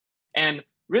And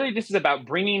really, this is about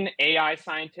bringing AI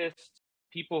scientists,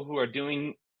 people who are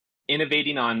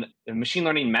innovating on machine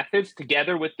learning methods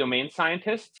together with domain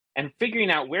scientists and figuring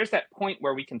out where's that point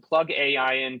where we can plug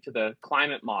AI into the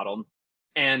climate model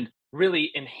and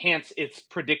really enhance its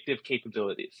predictive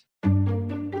capabilities.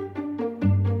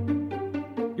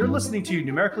 You're listening to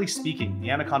Numerically Speaking, the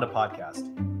Anaconda podcast.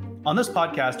 On this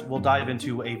podcast, we'll dive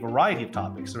into a variety of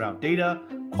topics around data,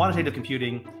 quantitative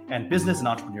computing, and business and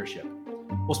entrepreneurship.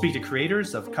 We'll speak to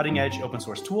creators of cutting-edge open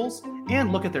source tools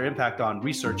and look at their impact on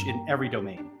research in every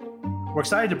domain. We're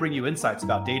excited to bring you insights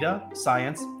about data,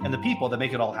 science, and the people that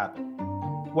make it all happen.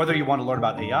 Whether you want to learn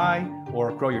about AI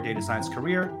or grow your data science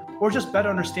career, or just better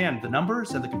understand the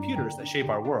numbers and the computers that shape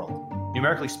our world,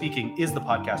 Numerically Speaking is the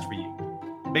podcast for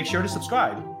you. Make sure to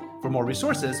subscribe. For more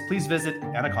resources, please visit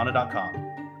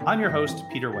anaconda.com. I'm your host,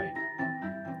 Peter Wayne.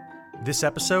 This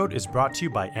episode is brought to you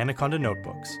by Anaconda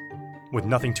Notebooks. With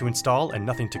nothing to install and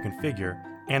nothing to configure,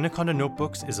 Anaconda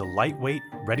Notebooks is a lightweight,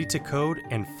 ready-to-code,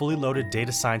 and fully loaded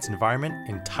data science environment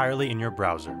entirely in your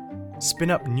browser.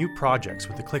 Spin up new projects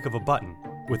with the click of a button,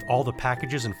 with all the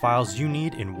packages and files you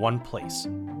need in one place.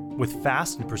 With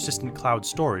fast and persistent cloud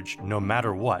storage, no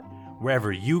matter what,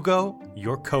 wherever you go,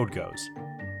 your code goes.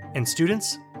 And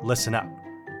students, listen up.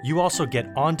 You also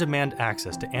get on-demand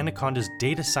access to Anaconda's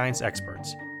data science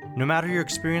experts. No matter your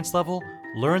experience level,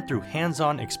 learn through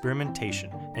hands-on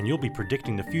experimentation, and you'll be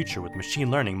predicting the future with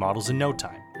machine learning models in no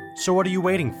time. So what are you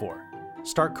waiting for?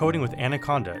 Start coding with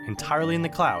Anaconda entirely in the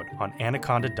cloud on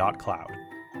anaconda.cloud.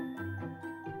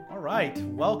 All right,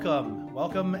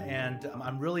 welcome, and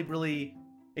I'm really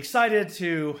excited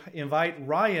to invite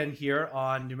Ryan here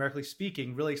on Numerically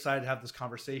Speaking. Really excited to have this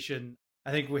conversation.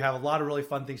 I think we have a lot of really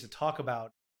fun things to talk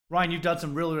about. Ryan, you've done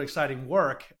some really exciting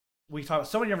work. We talk about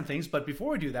so many different things, but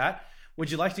before we do that, would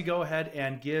you like to go ahead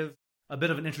and give a bit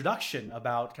of an introduction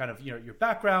about kind of your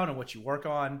background and what you work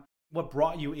on, what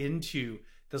brought you into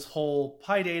this whole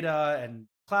PyData and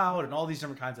cloud and all these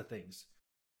different kinds of things?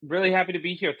 Really happy to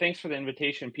be here. Thanks for the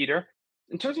invitation, Peter.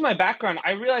 In terms of my background,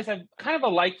 I realize I'm kind of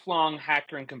a lifelong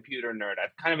hacker and computer nerd.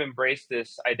 I've kind of embraced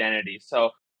this identity.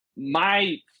 So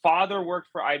my father worked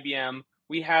for IBM.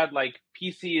 We had like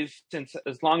PCs since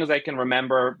as long as I can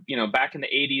remember, back in the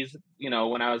 80s,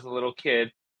 when I was a little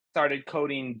kid. Started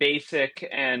coding BASIC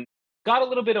and got a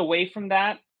little bit away from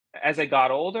that as I got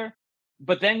older,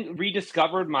 but then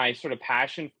rediscovered my sort of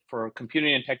passion for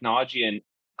computing and technology in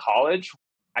college.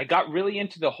 I got really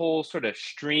into the whole sort of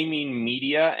streaming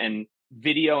media and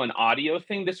video and audio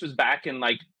thing. This was back in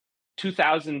like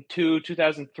 2002,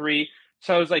 2003.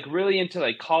 So I was like really into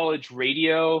like college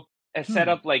radio. I set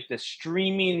up like the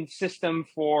streaming system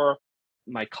for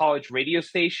my college radio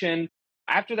station.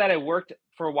 After that, I worked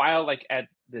for a while like at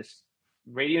this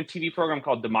radio and TV program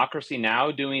called Democracy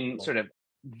Now!, doing sort of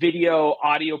video,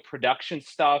 audio production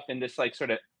stuff in this like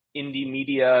sort of indie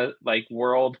media like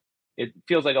world. It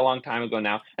feels like a long time ago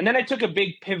now. And then I took a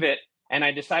big pivot and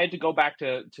I decided to go back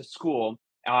to school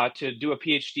to do a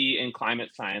PhD in climate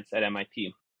science at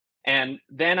MIT. And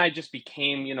then I just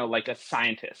became, like a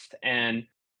scientist and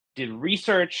did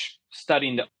research,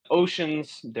 studying the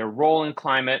oceans, their role in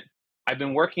climate. I've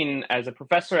been working as a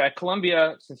professor at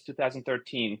Columbia since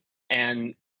 2013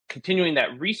 and continuing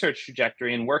that research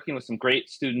trajectory and working with some great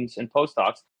students and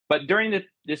postdocs. But during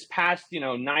this past,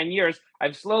 9 years,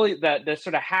 I've slowly, the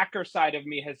sort of hacker side of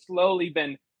me has slowly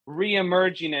been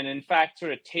reemerging and in fact,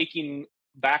 sort of taking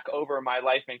back over my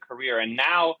life and career. And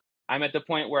now I'm at the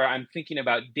point where I'm thinking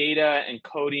about data and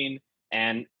coding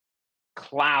and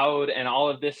cloud and all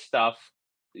of this stuff,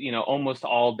 almost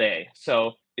all day.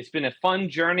 So it's been a fun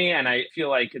journey, and I feel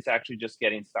like it's actually just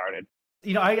getting started.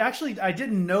 I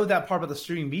didn't know that part about the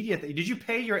streaming media thing. Did you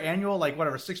pay your annual, like,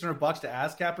 whatever, $600 to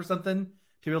ASCAP or something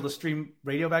to be able to stream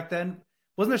radio back then?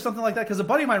 Wasn't there something like that? Because a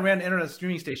buddy of mine ran an internet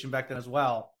streaming station back then as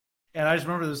well. And I just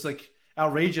remember there was like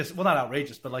outrageous, well, not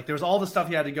outrageous, but like there was all the stuff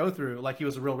he had to go through, like he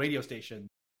was a real radio station.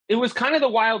 It was kind of the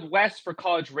Wild West for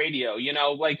college radio,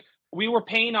 like we were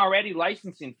paying already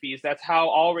licensing fees. That's how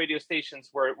all radio stations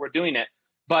were doing it.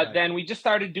 But right. Then we just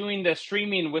started doing the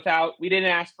streaming we didn't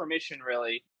ask permission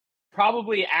really.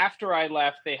 Probably after I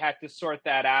left, they had to sort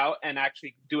that out and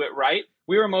actually do it right.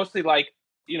 We were mostly like,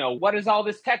 what is all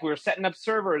this tech? We were setting up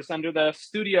servers under the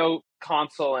studio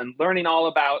console and learning all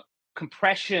about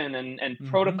compression and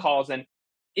protocols. And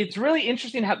it's really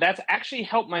interesting how that's actually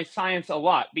helped my science a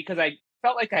lot because I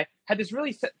felt like I had this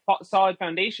really solid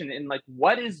foundation in like,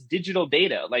 what is digital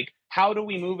data? Like, how do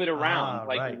we move it around?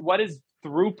 What is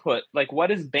throughput? Like,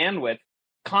 what is bandwidth?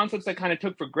 Concepts I kind of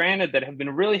took for granted that have been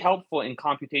really helpful in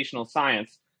computational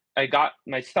science. I got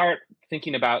my start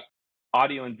thinking about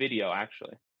audio and video,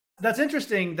 actually. That's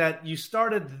interesting that you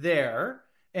started there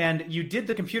and you did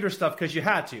the computer stuff because you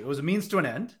had to. It was a means to an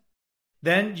end.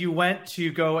 Then you went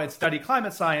to go and study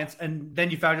climate science, and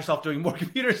then you found yourself doing more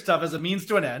computer stuff as a means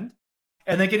to an end,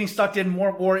 and then getting sucked in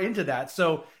more into that.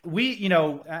 So we,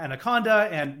 Anaconda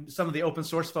and some of the open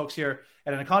source folks here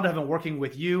at Anaconda have been working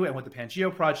with you and with the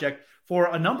Pangeo project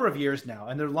for a number of years now.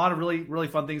 And there are a lot of really, really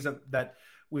fun things that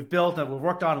we've built and we've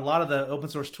worked on. A lot of the open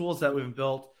source tools that we've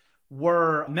built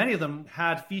many of them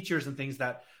had features and things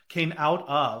that came out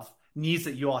of needs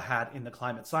that you all had in the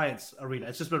climate science arena.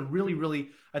 It's just been really,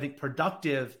 really, I think,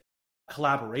 productive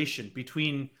collaboration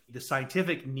between the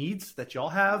scientific needs that you all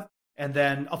have. And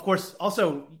then, of course,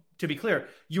 also, to be clear,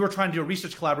 you were trying to do a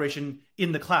research collaboration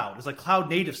in the cloud. It's like cloud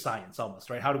native science almost,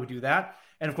 right? How do we do that?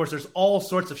 And of course, there's all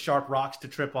sorts of sharp rocks to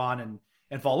trip on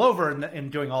and fall over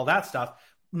and doing all that stuff.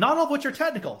 Not all of which are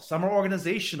technical. Some are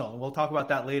organizational. And we'll talk about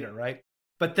that later, right?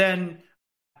 But then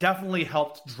definitely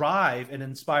helped drive and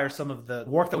inspire some of the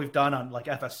work that we've done on like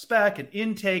FSpec and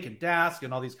Intake and Dask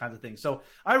and all these kinds of things. So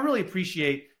I really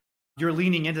appreciate your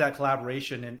leaning into that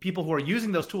collaboration, and people who are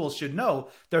using those tools should know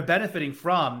they're benefiting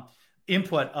from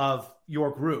input of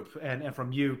your group and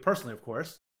from you personally, of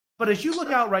course. But as you look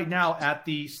out right now at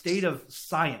the state of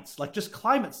science, like just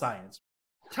climate science,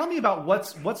 tell me about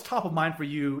what's top of mind for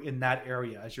you in that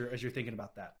area as you're thinking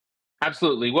about that.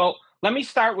 Absolutely. Well, let me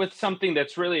start with something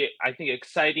that's really, I think,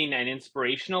 exciting and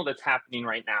inspirational that's happening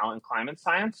right now in climate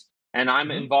science. And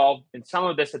I'm involved in some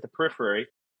of this at the periphery.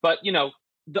 But,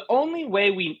 the only way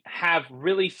we have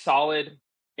really solid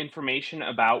information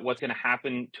about what's going to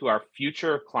happen to our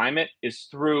future climate is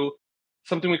through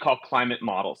something we call climate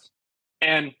models.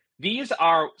 And these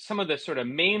are some of the sort of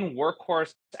main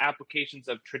workhorse applications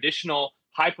of traditional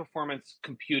high performance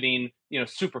computing,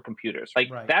 supercomputers.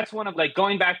 That's one of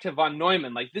going back to von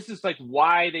Neumann, this is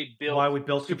why we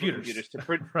built computers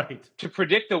right. To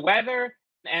predict the weather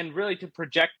and really to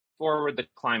project forward the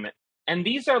climate. And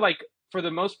these are for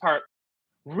the most part,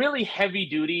 really heavy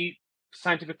duty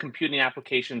scientific computing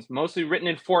applications, mostly written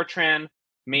in Fortran,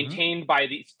 maintained by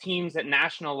these teams at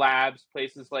national labs,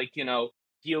 places like,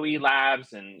 DOE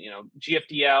labs and,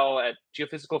 GFDL at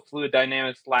Geophysical Fluid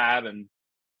Dynamics Lab and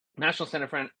National Center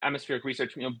for Atmospheric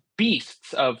Research,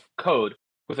 beasts of code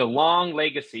with a long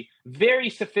legacy,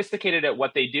 very sophisticated at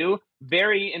what they do,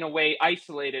 very, in a way,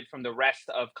 isolated from the rest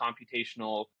of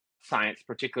computational science,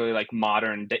 particularly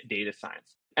modern data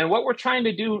science. And what we're trying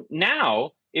to do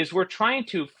now is we're trying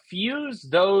to fuse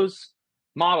those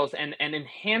models and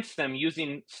enhance them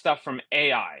using stuff from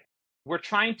AI. We're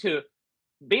trying to,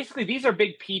 basically, these are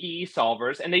big PDE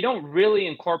solvers, and they don't really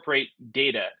incorporate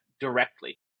data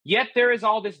directly. Yet there is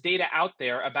all this data out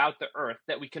there about the Earth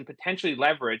that we can potentially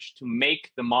leverage to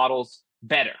make the models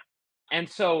better. And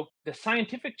so the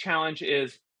scientific challenge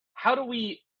is, how do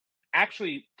we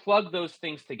actually plug those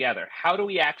things together? How do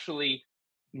we actually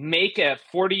make a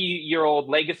 40-year-old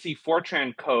legacy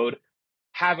Fortran code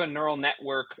have a neural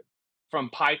network from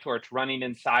PyTorch running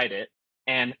inside it?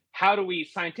 And how do we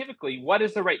scientifically, what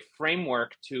is the right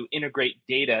framework to integrate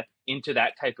data into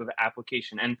that type of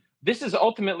application? And this is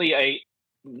ultimately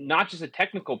not just a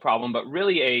technical problem, but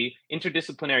really a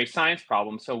interdisciplinary science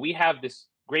problem. So we have this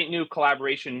great new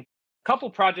collaboration, couple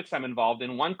projects I'm involved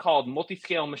in, one called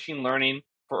Multiscale Machine Learning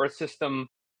for Earth System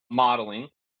Modeling,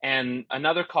 and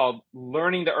another called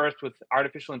Learning the Earth with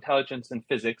Artificial Intelligence and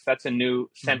Physics. That's a new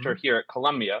center here at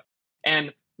Columbia.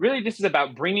 And really, this is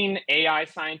about bringing AI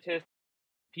scientists,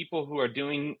 people who are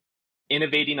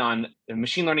innovating on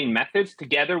machine learning methods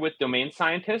together with domain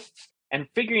scientists and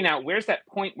figuring out where's that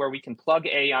point where we can plug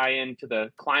AI into the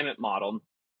climate model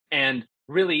and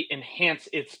really enhance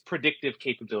its predictive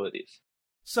capabilities.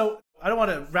 So I don't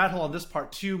want to rattle on this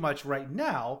part too much right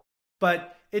now,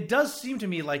 but it does seem to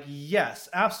me like, yes,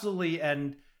 absolutely.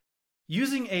 And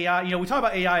using AI, we talk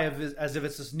about AI as if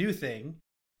it's this new thing,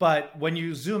 but when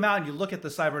you zoom out and you look at the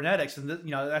cybernetics, and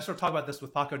I sort of talked about this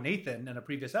with Paco Nathan in a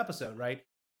previous episode, right?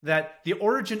 That the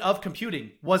origin of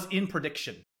computing was in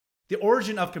prediction. The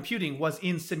origin of computing was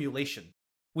in simulation.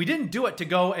 We didn't do it to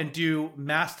go and do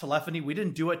mass telephony. We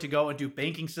didn't do it to go and do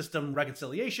banking system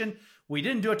reconciliation. We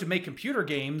didn't do it to make computer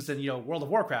games and, World of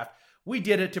Warcraft. We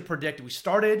did it to predict.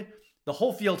 The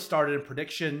whole field started in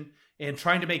prediction and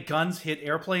trying to make guns hit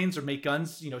airplanes or make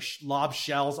guns, lob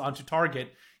shells onto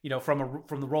target, from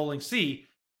the rolling sea.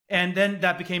 And then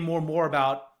that became more and more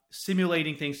about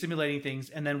simulating things.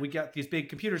 And then we got these big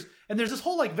computers. And there's this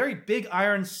whole very big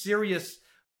iron, serious,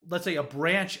 let's say a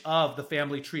branch of the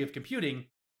family tree of computing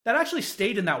that actually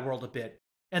stayed in that world a bit.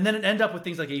 And then it ended up with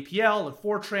things like APL and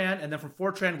Fortran. And then from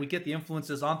Fortran, we get the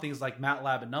influences on things like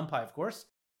MATLAB and NumPy, of course.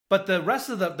 But the rest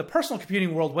of the personal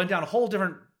computing world went down a whole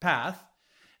different path.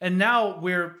 And now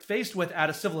we're faced with, at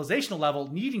a civilizational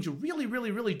level, needing to really,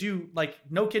 really, really do like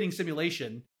no kidding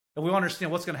simulation. And we want to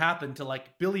understand what's going to happen to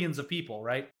like billions of people,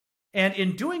 right? And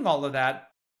in doing all of that,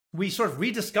 we sort of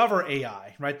rediscover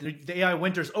AI, right? The AI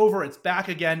winter's over, it's back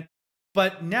again.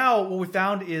 But now what we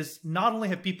found is not only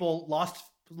have people lost,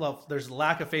 well, there's a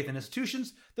lack of faith in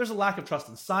institutions, there's a lack of trust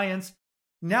in science.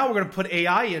 Now we're going to put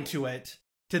AI into it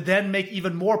to then make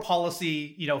even more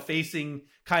policy, facing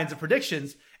kinds of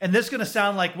predictions. And this is going to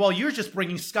sound like, well, you're just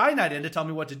bringing Skynet in to tell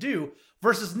me what to do,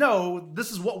 versus no,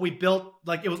 this is what we built.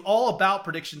 Like, it was all about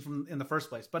prediction in the first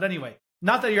place. But anyway,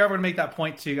 not that you're ever going to make that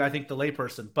point to, I think, the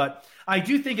layperson. But I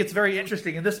do think it's very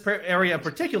interesting in this area in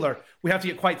particular. We have to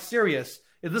get quite serious.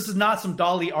 This is not some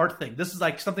Dolly art thing. This is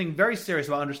like something very serious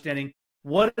about understanding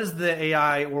what is the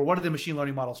AI or what are the machine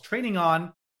learning models training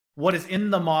on, what is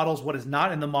in the models, what is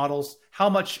not in the models, how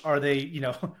much are they,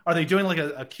 are they doing like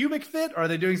a cubic fit, or are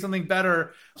they doing something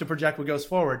better to project what goes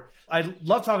forward? I'd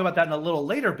love to talk about that in a little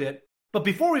later bit. But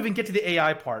before we even get to the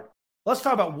AI part, let's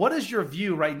talk about what is your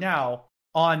view right now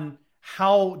on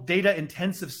how data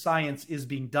intensive science is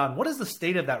being done. What is the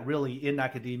state of that really in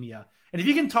academia? And if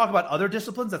you can talk about other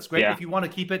disciplines, that's great. Yeah. If you want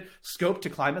to keep it scoped to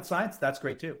climate science, that's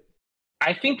great too.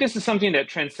 I think this is something that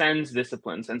transcends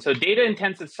disciplines. And so data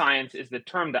intensive science is the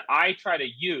term that I try to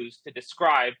use to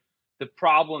describe the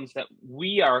problems that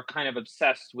we are kind of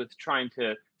obsessed with trying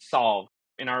to solve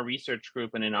in our research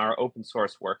group and in our open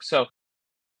source work. So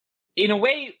in a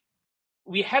way,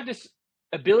 we have this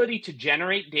ability to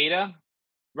generate data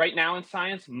right now in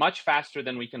science much faster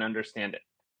than we can understand it.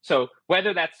 So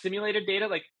whether that's simulated data,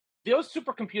 like those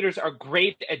supercomputers are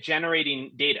great at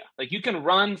generating data. Like you can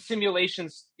run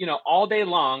simulations, all day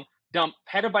long, dump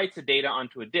petabytes of data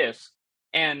onto a disk,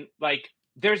 and like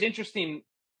there's interesting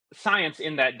science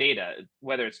in that data,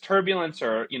 whether it's turbulence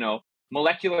or,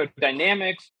 molecular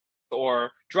dynamics or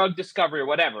drug discovery or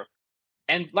whatever.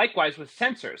 And likewise with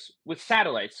sensors, with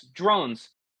satellites, drones,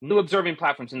 new observing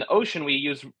platforms. In the ocean, we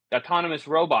use autonomous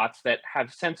robots that have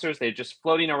sensors. They're just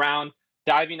floating around,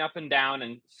 diving up and down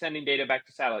and sending data back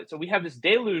to satellites. So we have this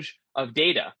deluge of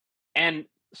data. And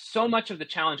so much of the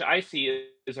challenge I see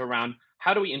is around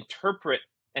how do we interpret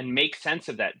and make sense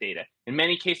of that data? In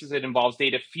many cases, it involves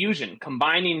data fusion,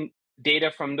 combining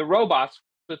data from the robots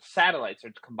with satellites,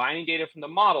 or combining data from the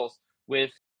models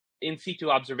with in situ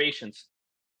observations.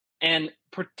 And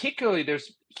particularly,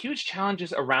 there's huge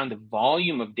challenges around the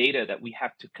volume of data that we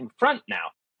have to confront now.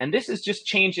 And this has just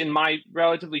changed in my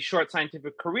relatively short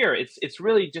scientific career. It's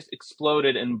really just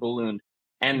exploded and ballooned.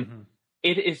 And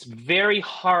it is very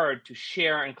hard to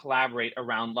share and collaborate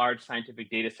around large scientific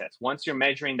data sets. Once you're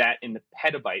measuring that in the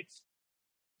petabytes,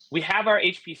 we have our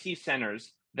HPC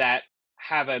centers that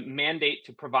have a mandate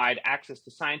to provide access to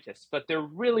scientists, but they're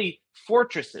really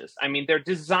fortresses. I mean, they're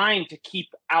designed to keep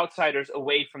outsiders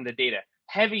away from the data.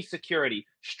 Heavy security,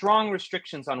 strong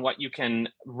restrictions on what you can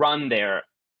run there.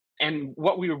 And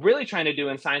what we were really trying to do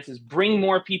in science is bring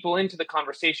more people into the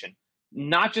conversation,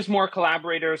 not just more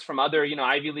collaborators from other,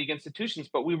 Ivy League institutions,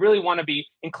 but we really want to be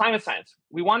in climate science.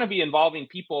 We want to be involving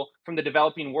people from the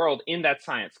developing world in that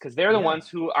science, because they're the ones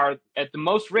who are at the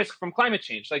most risk from climate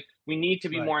change. Like, we need to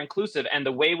be more inclusive, and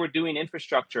the way we're doing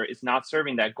infrastructure is not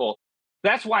serving that goal.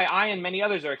 That's why I and many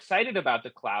others are excited about the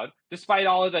cloud. Despite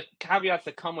all of the caveats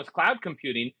that come with cloud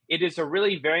computing, it is a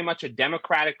really very much a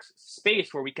democratic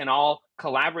space where we can all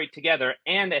collaborate together,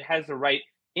 and it has the right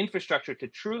infrastructure to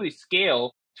truly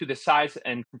scale to the size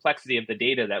and complexity of the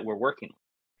data that we're working with.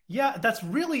 Yeah, that's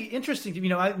really interesting.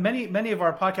 Many of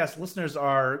our podcast listeners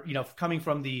are, coming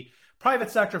from the private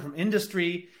sector, from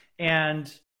industry,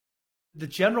 and the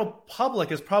general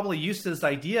public is probably used to this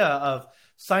idea of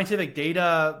scientific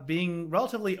data being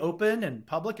relatively open and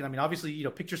public. And I mean, obviously,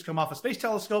 pictures come off a space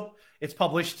telescope, it's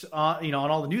published, on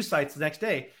all the news sites the next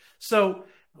day. So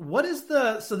what is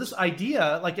this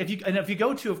idea, like if you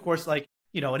go to, of course, like,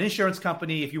 an insurance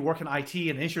company, if you work in IT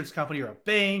in an insurance company or a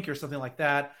bank or something like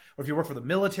that, or if you work for the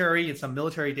military in some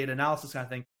military data analysis kind of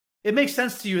thing, it makes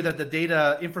sense to you that the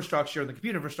data infrastructure and the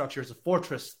computer infrastructure is a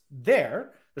fortress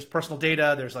there. There's personal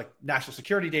data, there's like national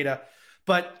security data.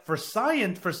 But for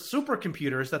science, for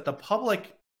supercomputers that the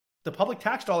public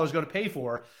tax dollar is going to pay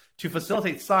for to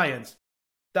facilitate science,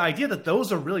 the idea that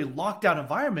those are really locked down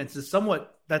environments is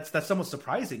somewhat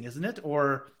surprising, isn't it?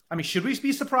 Or, I mean, should we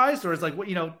be surprised, or is like,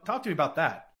 talk to me about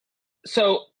that.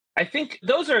 So I think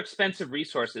those are expensive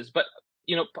resources, but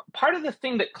part of the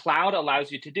thing that cloud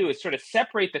allows you to do is sort of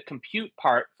separate the compute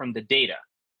part from the data.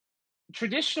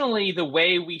 Traditionally, the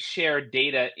way we share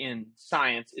data in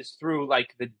science is through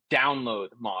like the download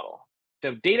model.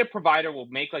 The data provider will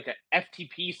make like an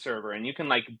FTP server, and you can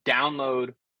like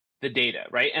download the data,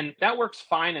 right? And that works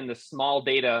fine in the small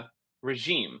data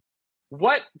regime.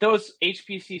 What those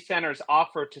HPC centers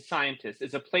offer to scientists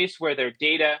is a place where their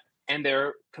data and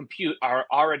their compute are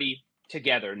already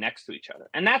together next to each other.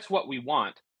 And that's what we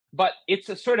want. But it's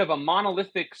a sort of a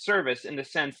monolithic service in the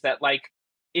sense that like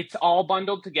it's all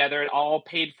bundled together, all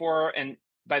paid for and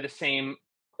by the same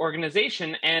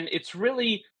organization. And it's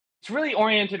really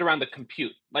oriented around the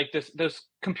compute. Like those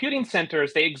computing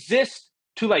centers, they exist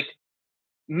to like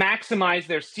maximize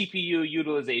their CPU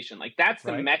utilization. Like that's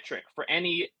the metric for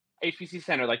any HPC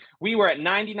center. Like we were at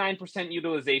 99%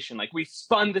 utilization. Like we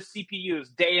spun the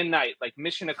CPUs day and night, like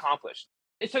mission accomplished.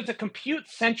 So it's a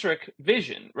compute-centric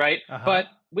vision, right? But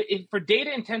for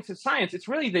data-intensive science, it's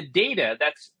really the data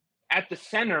that's at the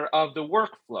center of the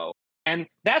workflow. And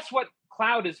that's what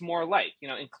cloud is more like. You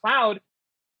know, in cloud,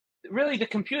 really the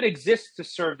compute exists to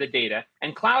serve the data.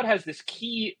 And cloud has this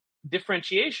key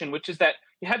differentiation, which is that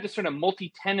you have this sort of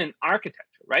multi-tenant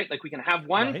architecture, right? Like we can have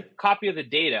one copy of the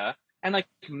data and like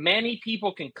many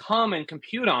people can come and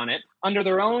compute on it under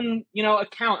their own, you know,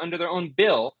 account, under their own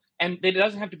bill. And it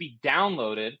doesn't have to be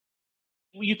downloaded.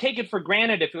 You take it for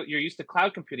granted if you're used to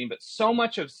cloud computing, but so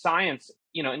much of science,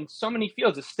 you know, in so many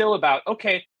fields is still about,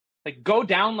 okay, like go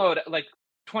download like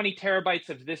 20 terabytes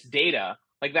of this data.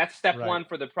 Like that's step one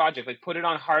for the project, like put it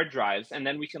on hard drives and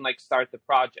then we can like start the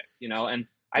project, you know, and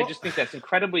I just think that's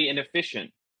incredibly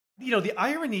inefficient. You know, the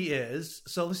irony is,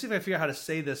 so let's see if I figure out how to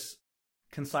say this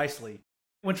concisely.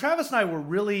 When Travis and I were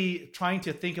really trying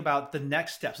to think about the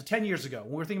next step, so 10 years ago,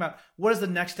 when we were thinking about what is the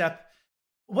next step,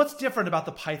 what's different about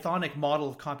the Pythonic model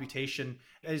of computation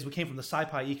as we came from the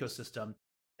SciPy ecosystem,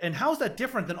 and how is that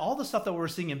different than all the stuff that we were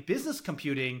seeing in business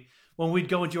computing when we'd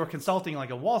go into your consulting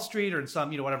like a Wall Street or in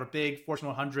some, you know, whatever big Fortune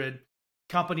 100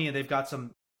 company and they've got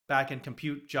some back-end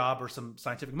compute job or some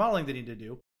scientific modeling they need to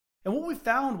do. And what we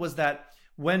found was that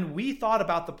when we thought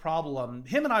about the problem,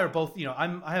 him and I are both, you know,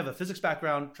 I have a physics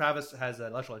background. Travis has an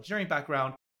electrical engineering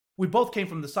background. We both came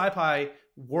from the SciPy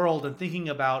world and thinking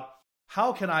about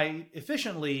how can I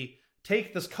efficiently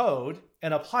take this code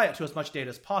and apply it to as much data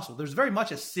as possible. There's very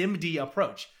much a SIMD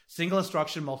approach, single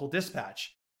instruction, multiple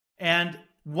dispatch. And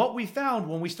what we found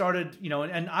when we started, you know,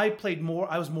 and I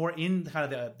was more in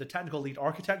kind of the technical lead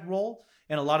architect role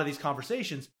in a lot of these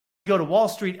conversations. Go to Wall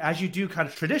Street, as you do kind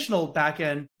of traditional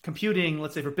back-end computing,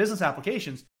 let's say for business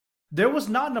applications, there was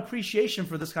not an appreciation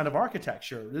for this kind of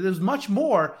architecture. There's much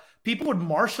more. People would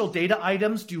marshal data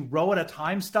items, do row at a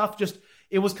time stuff.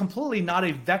 It was completely not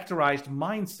a vectorized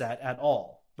mindset at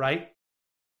all, right?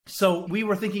 So we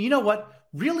were thinking, you know what?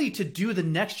 Really to do the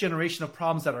next generation of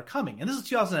problems that are coming. And this is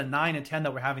 2009 and 10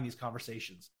 that we're having these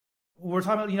conversations. We're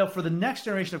talking about, you know, for the next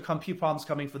generation of compute problems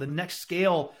coming, for the next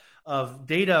scale of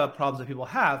data problems that people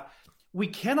have, we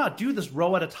cannot do this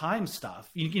row at a time stuff.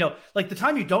 You know, like the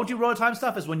time you don't do row at a time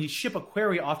stuff is when you ship a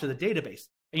query off to the database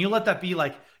and you let that be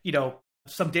like, you know,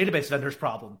 some database vendor's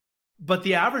problem. But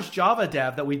the average Java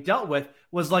dev that we dealt with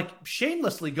was like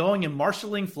shamelessly going and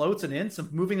marshaling floats and ints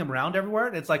and moving them around everywhere.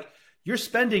 And it's like, you're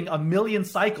spending 1 million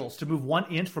cycles to move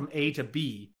one int from A to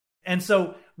B. And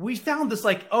so we found this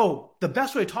like, oh, the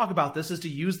best way to talk about this is to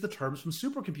use the terms from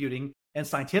supercomputing and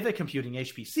scientific computing,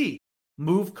 HPC,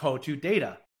 move code to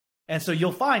data. And so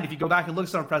you'll find if you go back and look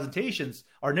at some of our presentations,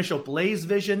 our initial Blaze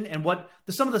vision and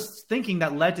some of the thinking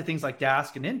that led to things like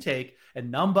Dask and Intake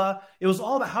and Numba, it was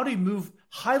all about how do you move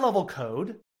high-level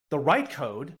code, the right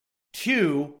code,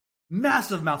 to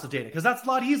massive amounts of data, because that's a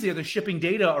lot easier than shipping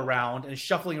data around and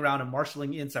shuffling around and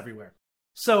marshaling ints everywhere.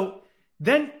 So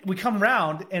then we come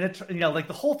around and it, you know, like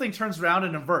the whole thing turns around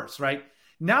in inverse, right?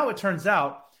 Now it turns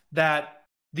out that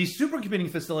these supercomputing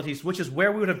facilities, which is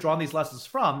where we would have drawn these lessons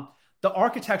from, the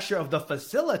architecture of the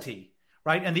facility,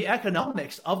 right? And the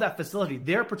economics of that facility,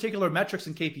 their particular metrics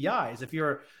and KPIs. If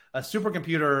you're a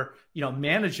supercomputer, you know,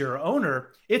 manager,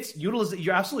 owner, it's utilization.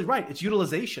 You're absolutely right. It's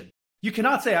utilization. You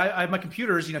cannot say, I have my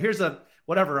computers, you know, here's a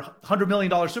whatever $100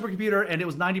 million supercomputer and it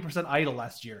was 90% idle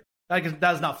last year. That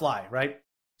does not fly, right?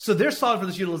 So they're solving for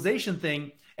this utilization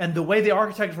thing. And the way they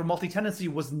architected for multi-tenancy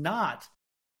was not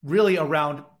really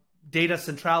around data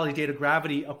centrality, data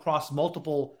gravity across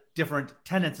multiple different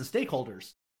tenants and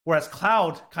stakeholders. Whereas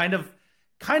cloud kind of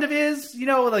is, you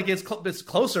know, like it's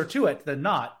closer to it than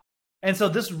not. And so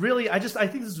this really, I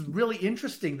think this is really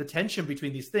interesting, the tension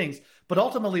between these things. But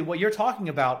ultimately what you're talking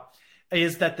about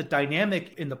is that the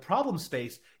dynamic in the problem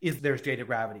space is there's data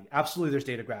gravity. Absolutely, there's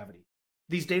data gravity.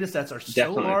 These data sets are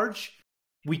so large,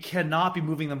 we cannot be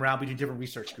moving them around between different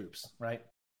research groups, right?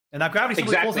 And that gravity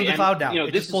simply pulls into the cloud now. You know,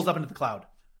 it just pulls up into the cloud.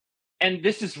 And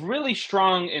this is really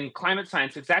strong in climate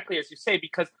science, exactly as you say,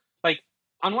 because like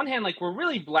on one hand, like we're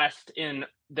really blessed in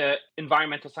the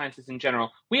environmental sciences in general,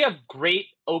 we have great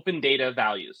open data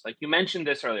values. Like you mentioned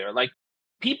this earlier, like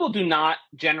people do not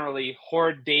generally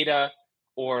hoard data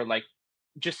or like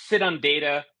just sit on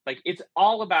data. Like it's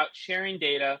all about sharing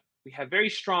data. We have very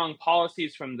strong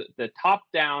policies from the top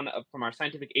down from our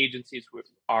scientific agencies.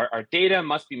 Our data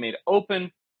must be made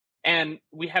open. And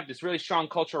we have this really strong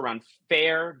culture around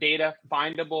fair data,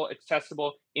 findable,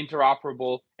 accessible,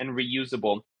 interoperable, and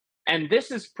reusable. And this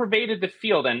has pervaded the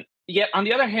field. And yet, on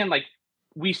the other hand, like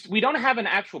we don't have an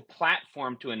actual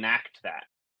platform to enact that.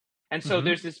 And so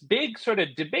there's this big sort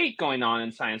of debate going on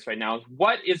in science right now.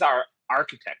 What is our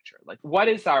architecture? Like, what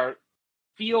is our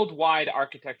field-wide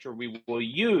architecture we will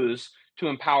use to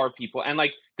empower people? And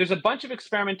like, there's a bunch of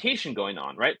experimentation going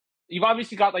on, right? You've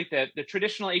obviously got like the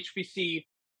traditional HPC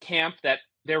camp that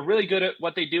they're really good at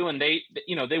what they do, and they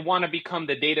want to become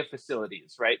the data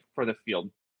facilities, right, for the field.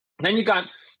 And then you got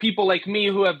people like me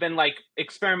who have been like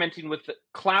experimenting with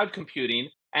cloud computing,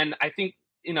 and I think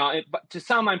to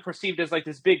some I'm perceived as like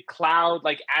this big cloud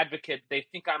like advocate. They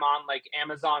think I'm on like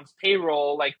Amazon's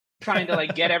payroll, like trying to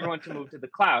like get everyone to move to the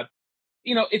cloud.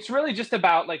 It's really just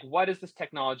about like, what does this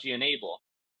technology enable?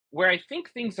 Where I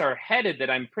think things are headed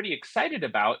that I'm pretty excited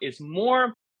about is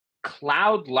more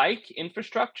cloud-like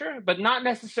infrastructure, but not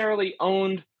necessarily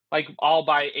owned like all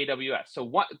by AWS.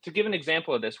 So to give an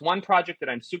example of this, one project that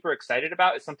I'm super excited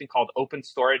about is something called Open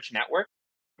Storage Network.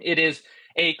 It is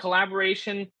a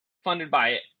collaboration funded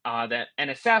by the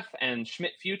NSF and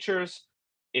Schmidt Futures.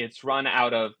 It's run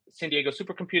out of San Diego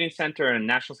Supercomputing Center and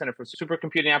National Center for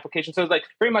Supercomputing Applications. So it's like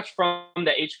very much from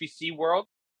the HPC world.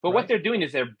 But What they're doing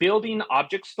is they're building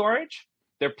object storage.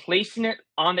 They're placing it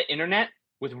on the internet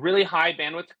with really high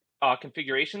bandwidth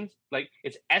configurations. Like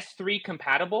it's S3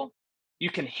 compatible. You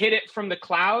can hit it from the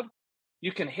cloud.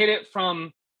 You can hit it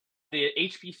from the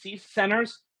HPC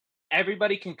centers.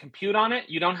 Everybody can compute on it.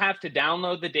 You don't have to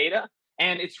download the data.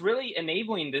 And it's really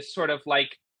enabling this sort of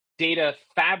like data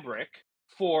fabric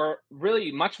for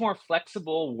really much more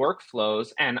flexible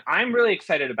workflows. And I'm really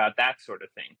excited about that sort of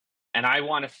thing. And I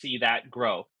want to see that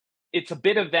grow. It's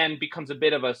becomes a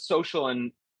bit of a social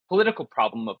and political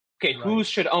problem of, okay, who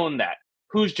should own that?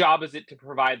 Whose job is it to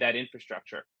provide that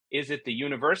infrastructure? Is it the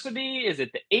university? Is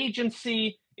it the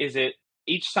agency? Is it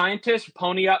each scientist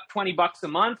pony up $20 a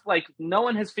month? Like no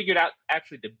one has figured out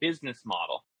actually the business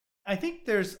model. I think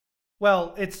there's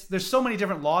so many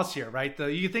different laws here, right?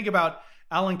 You think about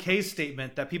Alan Kay's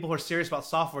statement that people who are serious about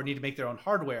software need to make their own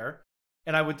hardware.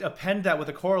 And I would append that with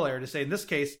a corollary to say, in this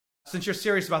case, since you're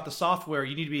serious about the software,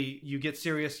 you get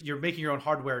serious, you're making your own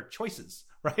hardware choices,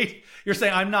 right? You're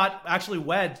saying, I'm not actually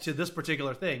wed to this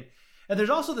particular thing. And there's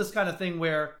also this kind of thing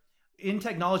where in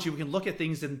technology, we can look at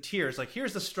things in tiers. Like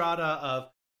here's the strata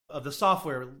of the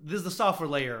software. This is the software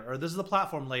layer, or this is the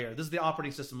platform layer. This is the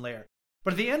operating system layer.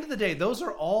 But at the end of the day, those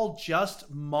are all just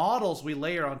models we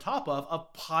layer on top of a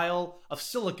pile of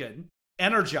silicon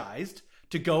energized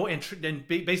to go and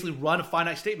basically run a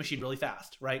finite state machine really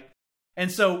fast, right? And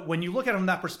so when you look at it from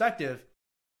that perspective,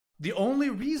 the only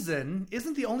reason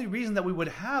that we would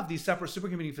have these separate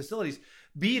supercomputing facilities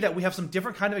be that we have some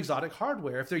different kind of exotic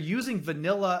hardware. If they're using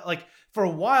vanilla, like for a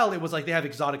while, it was like they have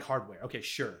exotic hardware. Okay,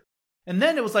 sure. And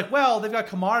then it was like, well, they've got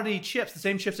commodity chips, the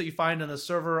same chips that you find on a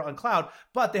server on cloud,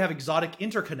 but they have exotic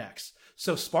interconnects.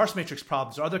 So sparse matrix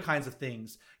problems or other kinds of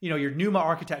things, your NUMA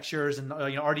architectures and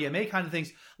RDMA kind of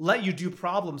things let you do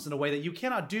problems in a way that you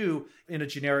cannot do in a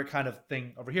generic kind of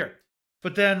thing over here.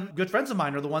 But then good friends of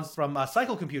mine are the ones from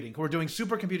Cycle Computing who are doing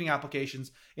supercomputing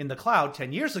applications in the cloud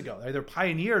 10 years ago. They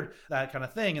pioneered that kind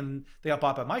of thing, and they got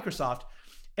bought by Microsoft.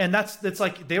 And it's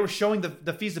like they were showing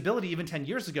the feasibility even 10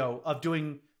 years ago of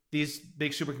doing these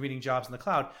big supercomputing jobs in the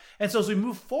cloud. And so as we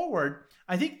move forward,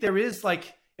 I think there is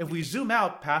like, if we zoom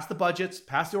out past the budgets,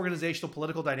 past the organizational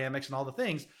political dynamics and all the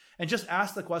things, and just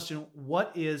ask the question,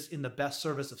 what is in the best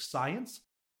service of science?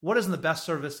 What is in the best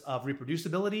service of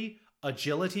reproducibility,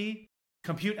 agility,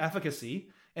 compute efficacy,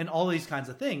 and all of these kinds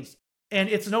of things? And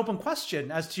it's an open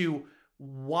question as to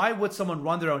why would someone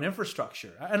run their own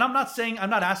infrastructure? And I'm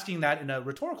not asking that in a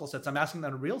rhetorical sense. I'm asking that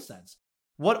in a real sense.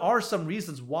 What are some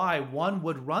reasons why one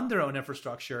would run their own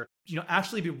infrastructure,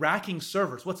 actually be racking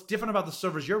servers? What's different about the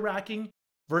servers you're racking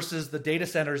versus the data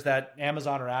centers that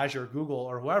Amazon or Azure or Google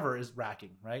or whoever is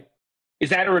racking, right?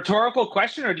 Is that a rhetorical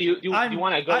question, or do you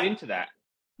want to go into that?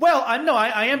 Well,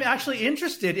 I am actually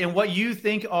interested in what you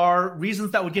think are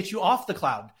reasons that would get you off the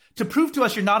cloud to prove to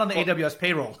us you're not on the AWS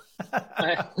payroll.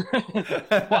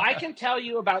 Well, I can tell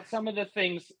you about some of the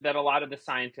things that a lot of the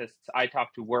scientists I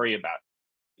talk to worry about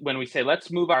when we say,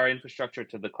 let's move our infrastructure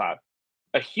to the cloud.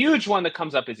 A huge one that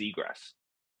comes up is egress.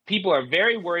 People are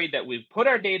very worried that we've put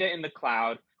our data in the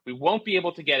cloud, we won't be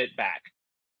able to get it back.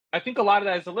 I think a lot of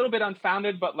that is a little bit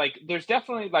unfounded, but like there's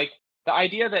definitely like the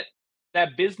idea that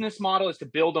that business model is to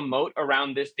build a moat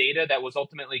around this data that was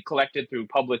ultimately collected through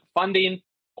public funding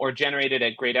or generated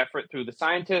at great effort through the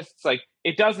scientists. Like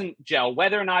it doesn't gel.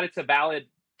 Whether or not it's a valid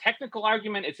technical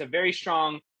argument, it's a very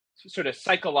strong sort of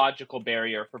psychological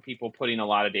barrier for people putting a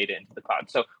lot of data into the cloud.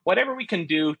 So whatever we can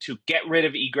do to get rid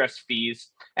of egress fees,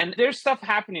 and there's stuff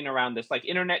happening around this, like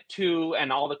Internet 2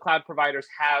 and all the cloud providers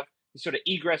have sort of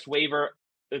egress waiver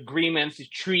agreements,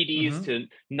 treaties to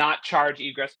not charge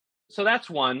egress. So that's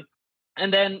one.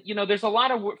 And then, there's a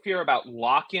lot of fear about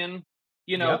lock-in,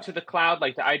 to the cloud,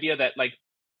 like the idea that like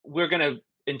we're going to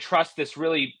entrust this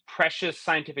really precious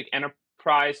scientific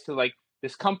enterprise to like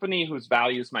this company whose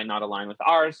values might not align with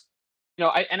ours.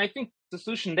 I think the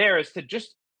solution there is to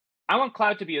I want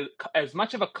cloud to be as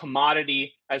much of a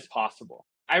commodity as possible.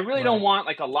 I really don't want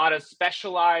like a lot of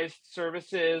specialized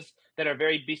services that are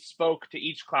very bespoke to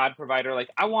each cloud provider. Like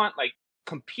I want like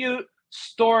compute,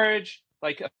 storage,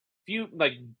 like a few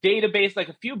like database, like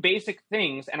a few basic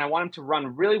things, and I want them to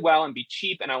run really well and be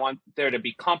cheap, and I want there to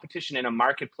be competition in a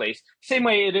marketplace. Same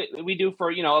way we do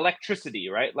for, electricity,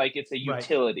 right? Like it's a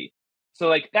utility. So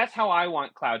like that's how I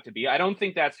want cloud to be. I don't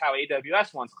think that's how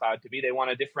AWS wants cloud to be. They want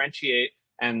to differentiate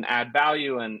and add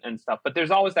value and stuff, but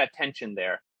there's always that tension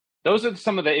there. Those are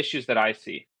some of the issues that I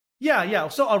see. Yeah.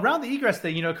 So around the egress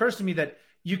thing, it occurs to me that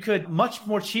you could much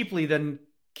more cheaply than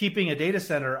keeping a data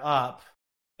center up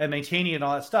and maintaining it and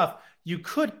all that stuff, you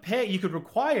could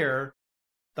require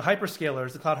the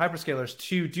hyperscalers, the cloud hyperscalers,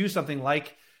 to do something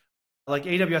like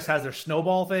AWS has their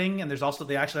Snowball thing, and they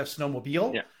actually have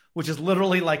Snowmobile, which is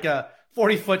literally like a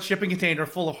 40-foot shipping container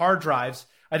full of hard drives.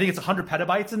 I think it's 100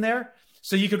 petabytes in there.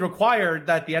 So you could require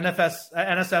that the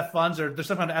NSF funds, or there's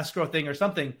some kind of escrow thing or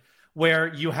something,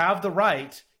 where you have the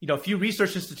right, a few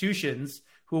research institutions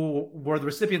who were the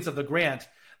recipients of the grant,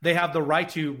 they have the right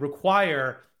to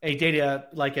require a data,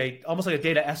 almost like a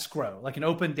data escrow, like an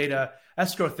open data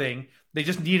escrow thing. They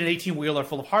just need an 18-wheeler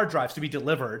full of hard drives to be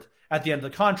delivered at the end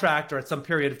of the contract or at some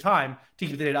period of time to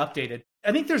keep the data updated.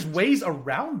 I think there's ways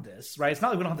around this, right? It's not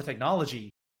like we don't have the technology,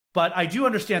 but I do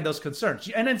understand those concerns.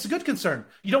 And it's a good concern.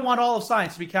 You don't want all of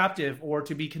science to be captive or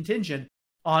to be contingent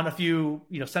on a few,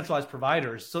 centralized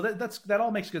providers. So that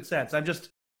all makes good sense.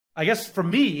 I guess for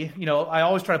me, I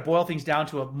always try to boil things down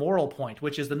to a moral point,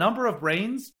 which is the number of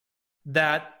brains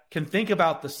that can think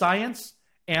about the science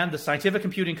and the scientific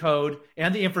computing code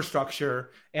and the infrastructure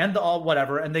and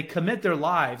and they commit their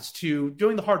lives to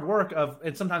doing the hard work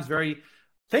and sometimes very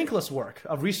thankless work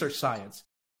of research science.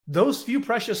 Those few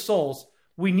precious souls,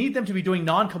 we need them to be doing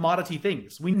non-commodity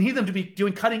things. We need them to be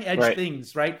doing cutting edge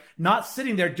things, right? Not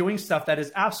sitting there doing stuff that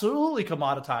is absolutely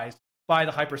commoditized by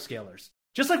the hyperscalers.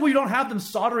 Just like we don't have them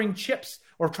soldering chips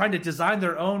or trying to design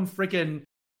their own freaking,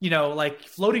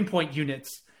 floating point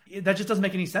units. That just doesn't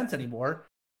make any sense anymore.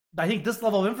 I think this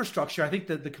level of infrastructure, I think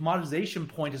that the commoditization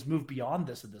point has moved beyond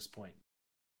this at this point.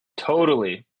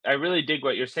 Totally. I really dig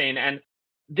what you're saying. And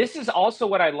this is also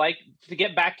what I like to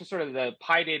get back to sort of the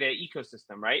PyData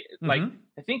ecosystem, right? Like,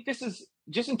 I think this is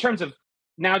just in terms of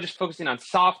now just focusing on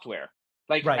software.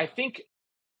 Like, I think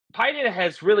PyData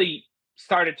has really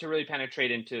started to really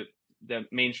penetrate into the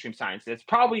mainstream science. It's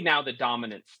probably now the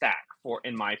dominant stack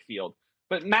in my field.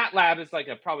 But MATLAB is like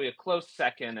probably a close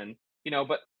second. And,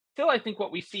 but still I think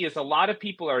what we see is a lot of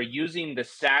people are using the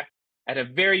stack at a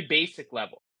very basic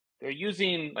level. They're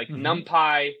using like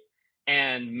NumPy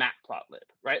and Matplotlib,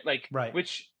 right?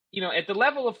 Which, at the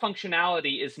level of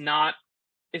functionality is not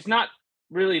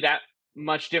really that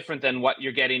much different than what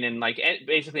you're getting in like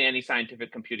basically any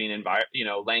scientific computing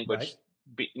language.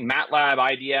 MATLAB,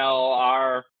 IDL,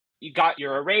 R, you got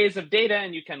your arrays of data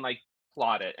and you can like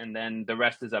plot it, and then the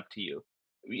rest is up to you.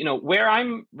 Where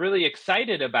I'm really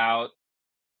excited about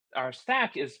our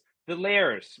stack is the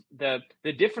layers, the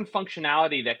different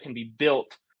functionality that can be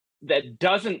built that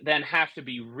doesn't then have to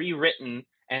be rewritten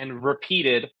and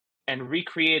repeated and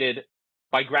recreated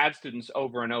by grad students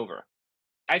over and over.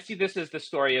 I see this as the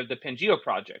story of the Pangeo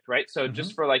project, right? So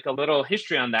just for like a little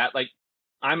history on that, like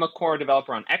I'm a core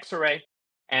developer on Xarray,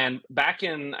 and back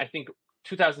in, I think,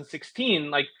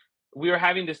 2016, like we were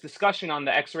having this discussion on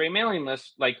the Xarray mailing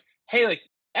list, like, hey, like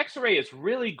Xarray is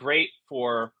really great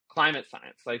for climate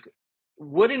science. Like,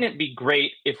 wouldn't it be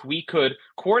great if we could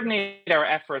coordinate our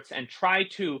efforts and try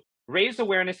to raise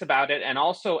awareness about it and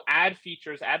also add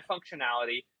features, add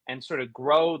functionality, and sort of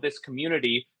grow this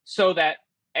community so that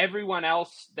everyone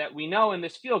else that we know in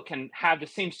this field can have the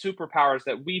same superpowers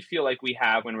that we feel like we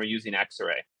have when we're using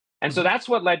Xarray. And so that's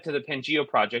what led to the Pangeo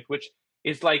project, which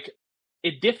is like,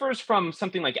 it differs from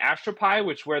something like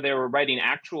AstroPy, where they were writing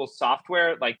actual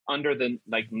software like under the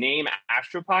like name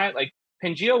AstroPy. Like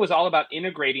Pangeo was all about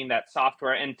integrating that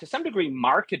software and to some degree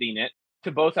marketing it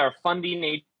to both our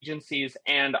funding agencies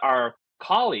and our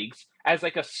colleagues as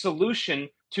like a solution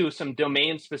to some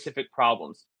domain specific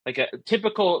problems. Like a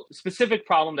typical specific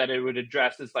problem that it would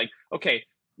address is like, okay,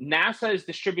 NASA is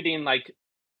distributing like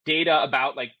data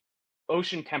about like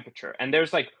ocean temperature, and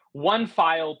there's like one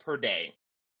file per day.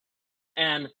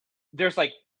 And there's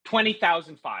like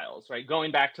 20,000 files, right?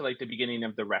 Going back to like the beginning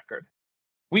of the record.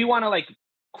 We want to like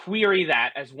query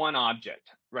that as one object,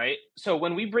 right? So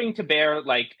when we bring to bear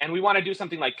like, and we want to do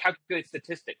something like calculate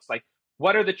statistics, like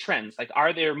what are the trends? Like,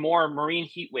 are there more marine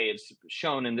heat waves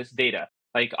shown in this data?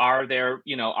 Like, are there,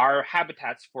 are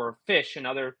habitats for fish and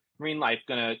other marine life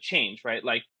going to change, right?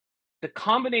 Like the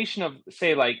combination of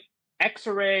say like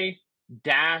Xarray,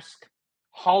 Dask,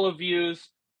 HoloViews,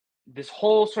 this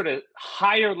whole sort of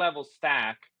higher level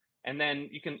stack, and then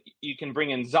you can bring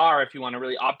in Zarr if you want to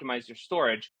really optimize your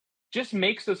storage, just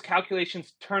makes those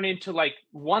calculations turn into like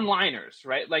one-liners,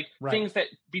 right? Like things that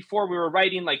before we were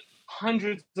writing like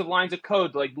hundreds of lines of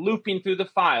code, like looping through the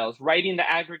files, writing the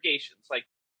aggregations, like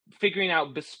figuring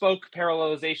out bespoke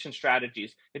parallelization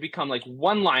strategies. They become like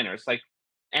one-liners, like,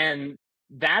 and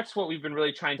that's what we've been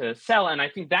really trying to sell. And I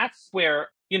think that's where,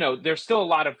 there's still a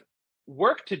lot of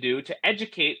work to do to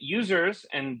educate users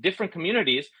and different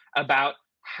communities about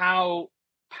how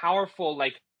powerful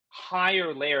like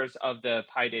higher layers of the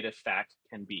PyData stack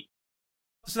can be.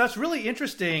 So that's really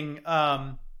interesting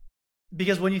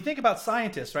because when you think about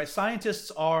scientists, right?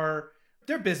 Scientists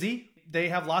they're busy. They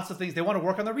have lots of things. They want to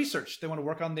work on their research. They want to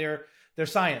work on their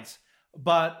science.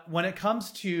 But when it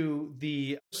comes to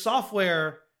the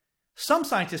software, some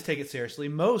scientists take it seriously.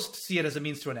 Most see it as a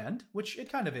means to an end, which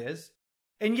it kind of is.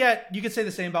 And yet you could say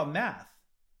the same about math.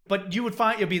 But you would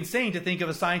find it'd be insane to think of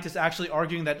a scientist actually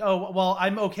arguing that, oh, well,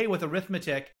 I'm okay with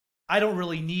arithmetic. I don't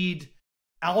really need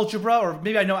algebra, or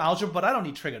maybe I know algebra, but I don't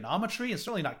need trigonometry and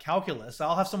certainly not calculus.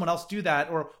 I'll have someone else do that.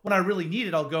 Or when I really need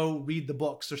it, I'll go read the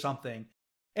books or something.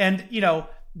 And,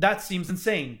 that seems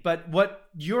insane. But what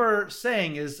you're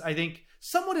saying is, I think,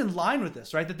 somewhat in line with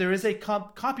this, right? That there is a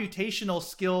computational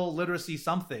skill literacy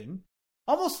something,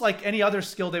 almost like any other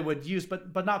skill they would use,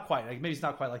 but not quite. Like maybe it's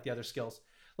not quite like the other skills,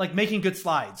 like making good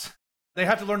slides. They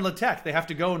have to learn LaTeX. They have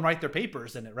to go and write their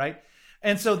papers in it, right?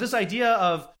 And so this idea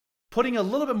of putting a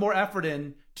little bit more effort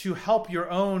in to help your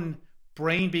own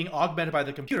brain being augmented by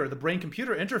the computer, the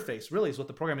brain-computer interface really is what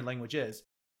the programming language is.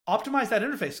 Optimize that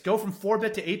interface. Go from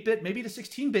 4-bit to 8-bit, maybe to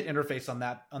 16-bit interface on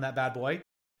that bad boy.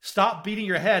 Stop beating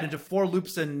your head into for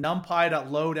loops and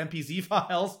numpy.load MPZ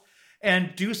files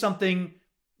and do something,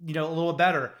 a little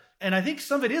better. And I think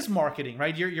some of it is marketing,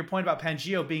 right? Your point about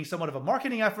Pangeo being somewhat of a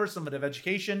marketing effort, somewhat of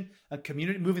education, a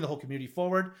community, moving the whole community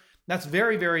forward. That's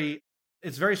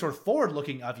it's very sort of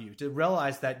forward-looking of you to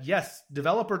realize that, yes,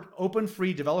 open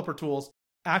free developer tools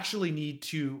actually need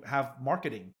to have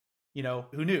marketing.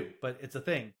 Who knew? But it's a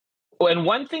thing. Well, and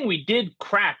one thing we did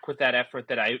crack with that effort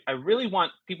that I really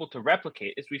want people to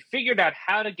replicate is we figured out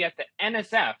how to get the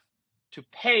NSF to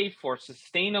pay for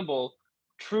sustainable,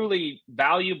 truly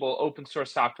valuable open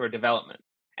source software development.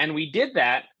 And we did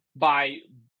that by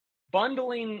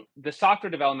bundling the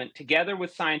software development together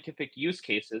with scientific use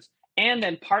cases and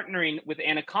then partnering with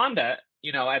Anaconda,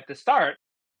 at the start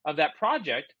of that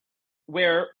project,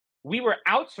 where we were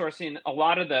outsourcing a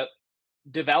lot of the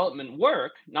development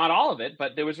work, not all of it,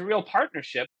 but there was a real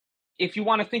partnership. If you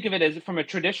want to think of it as from a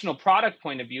traditional product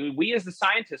point of view, we as the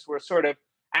scientists were sort of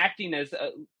acting as,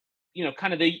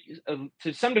 kind of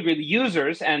to some degree, the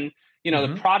users and,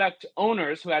 the product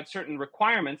owners who had certain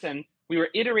requirements. And we were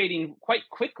iterating quite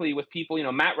quickly with people.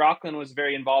 Matt Rocklin was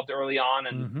very involved early on,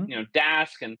 and,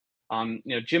 Dask and,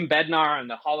 Jim Bednar and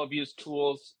the HoloViews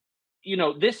tools.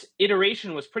 This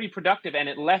iteration was pretty productive, and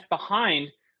it left behind,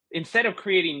 instead of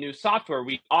creating new software,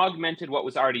 we augmented what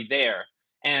was already there.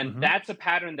 And that's a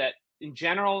pattern that, in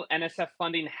general, NSF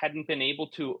funding hadn't been able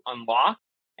to unlock.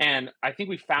 And I think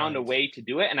we found a way to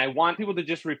do it. And I want people to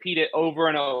just repeat it over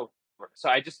and over.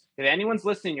 So if anyone's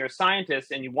listening, you're a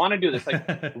scientist and you want to do this,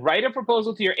 like write a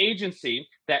proposal to your agency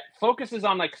that focuses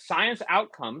on like science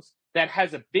outcomes, that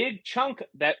has a big chunk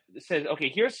that says,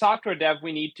 okay, here's software dev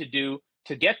we need to do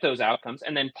to get those outcomes,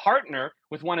 and then partner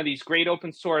with one of these great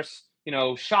open source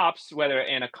shops, whether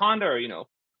Anaconda or,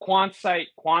 QuantSight,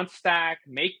 QuantStack,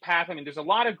 MakePath. I mean, there's a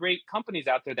lot of great companies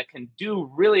out there that can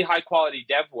do really high quality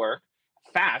dev work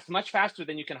fast, much faster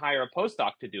than you can hire a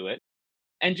postdoc to do it,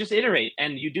 and just iterate.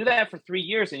 And you do that for 3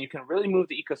 years and you can really move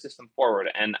the ecosystem forward.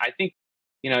 And I think,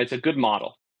 it's a good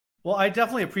model. Well, I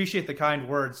definitely appreciate the kind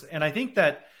words. And I think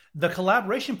that the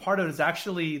collaboration part of it is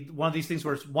actually one of these things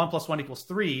where it's 1 + 1 =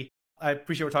 3. I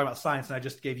appreciate we're talking about science and I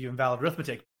just gave you invalid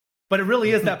arithmetic. But it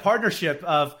really is that partnership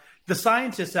of the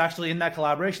scientists actually in that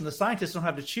collaboration. The scientists don't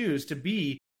have to choose to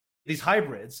be these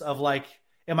hybrids of like,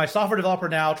 am I a software developer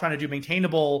now trying to do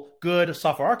maintainable, good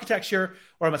software architecture,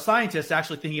 or am I a scientist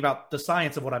actually thinking about the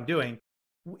science of what I'm doing?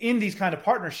 In these kind of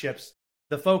partnerships,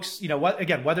 the folks,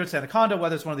 whether it's Anaconda,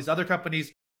 whether it's one of these other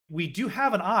companies, we do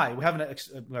have an eye. We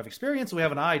have experience. We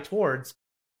have an eye towards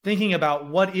thinking about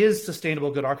what is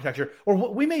sustainable, good architecture, or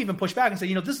what we may even push back and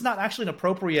say, this is not actually an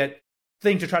appropriate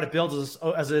thing to try to build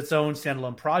as its own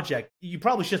standalone project. You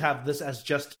probably should have this as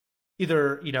just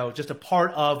either, just a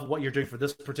part of what you're doing for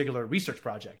this particular research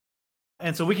project.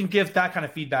 And so we can give that kind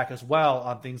of feedback as well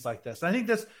on things like this. And I think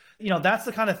this, that's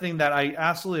the kind of thing that I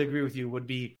absolutely agree with you would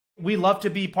be, we love to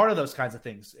be part of those kinds of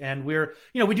things. And we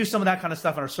do some of that kind of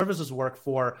stuff in our services work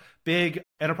for big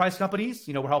enterprise companies.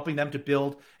 We're helping them to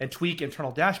build and tweak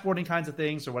internal dashboarding kinds of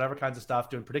things or whatever kinds of stuff,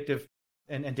 doing predictive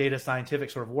and data scientific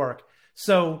sort of work.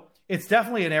 So it's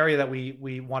definitely an area that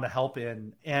we want to help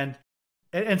in. And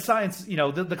science,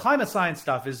 the climate science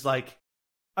stuff is like,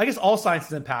 I guess all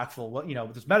science is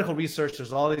impactful. There's medical research,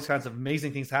 there's all these kinds of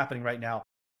amazing things happening right now.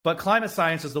 But climate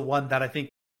science is the one that I think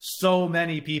so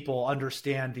many people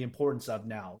understand the importance of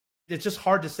now. It's just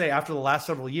hard to say after the last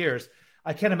several years.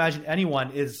 I can't imagine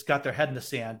anyone is got their head in the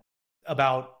sand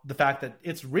about the fact that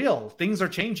it's real. Things are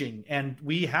changing and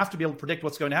we have to be able to predict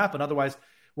what's going to happen. Otherwise,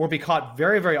 we'll be caught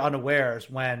very, very unawares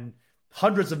when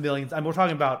hundreds of millions, we're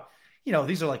talking about,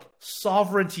 these are like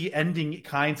sovereignty ending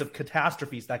kinds of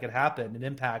catastrophes that could happen and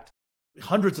impact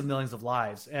hundreds of millions of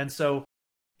lives. And so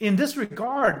in this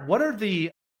regard,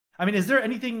 is there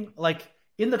anything like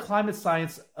in the climate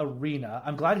science arena?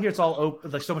 I'm glad to hear it's all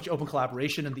open, like so much open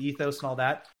collaboration and the ethos and all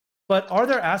that. But are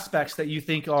there aspects that you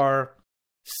think are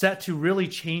set to really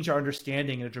change our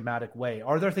understanding in a dramatic way?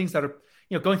 Are there things that are,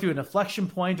 going through an inflection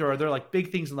point, or are there like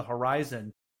big things on the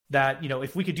horizon that,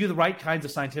 if we could do the right kinds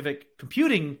of scientific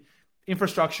computing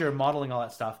infrastructure, modeling, all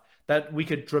that stuff, that we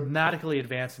could dramatically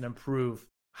advance and improve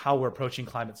how we're approaching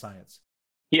climate science?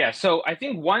 Yeah, so I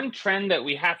think one trend that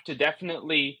we have to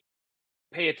definitely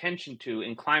pay attention to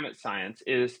in climate science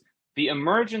is the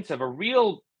emergence of a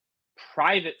real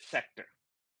private sector,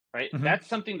 right? Mm-hmm. That's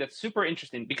something that's super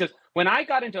interesting because when I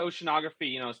got into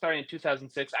oceanography, starting in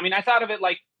 2006, I thought of it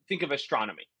like, think of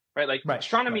astronomy, right? Like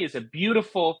astronomy is a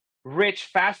beautiful, rich,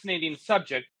 fascinating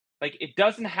subject. Like it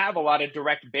doesn't have a lot of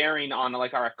direct bearing on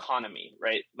like our economy,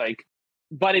 right? Like,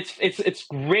 but it's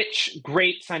rich,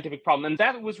 great scientific problem. And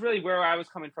that was really where I was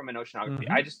coming from in oceanography.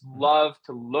 Mm-hmm. I just love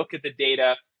to look at the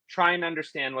data, try and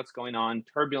understand what's going on,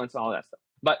 turbulence, and all that stuff.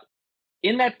 But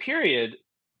in that period,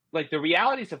 like the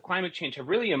realities of climate change have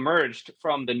really emerged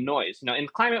from the noise. In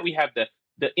climate, we have the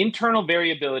internal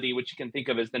variability, which you can think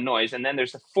of as the noise, and then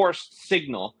there's a forced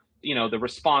signal, the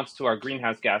response to our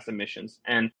greenhouse gas emissions.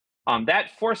 And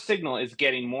that forced signal is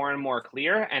getting more and more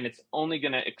clear, and it's only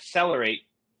going to accelerate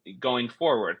going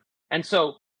forward. And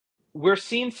so we're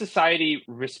seeing society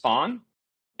respond,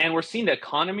 and we're seeing the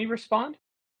economy respond,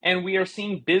 and we are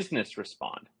seeing business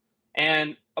respond.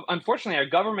 And unfortunately, our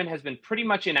government has been pretty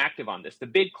much inactive on this. The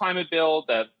big climate bill,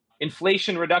 the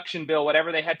inflation reduction bill,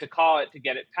 whatever they had to call it to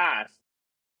get it passed,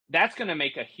 that's going to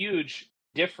make a huge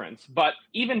difference. But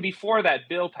even before that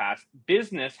bill passed,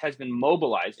 business has been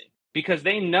mobilizing because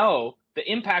they know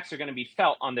the impacts are going to be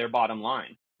felt on their bottom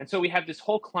line. And so we have this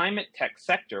whole climate tech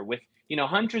sector with,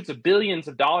 hundreds of billions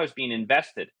of dollars being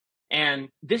invested. And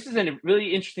this is a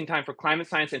really interesting time for climate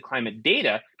science and climate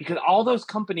data because all those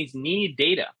companies need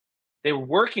data. They're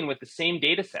working with the same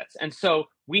data sets. And so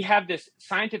we have this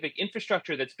scientific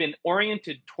infrastructure that's been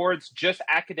oriented towards just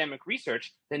academic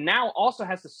research that now also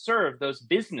has to serve those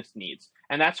business needs.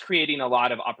 And that's creating a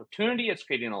lot of opportunity. It's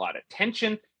creating a lot of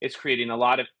tension. It's creating a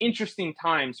lot of interesting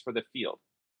times for the field.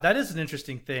 That is an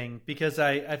interesting thing because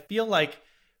I feel like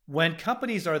when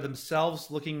companies are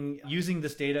themselves using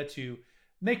this data to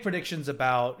make predictions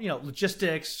about,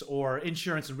 logistics or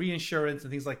insurance and reinsurance and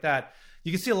things like that,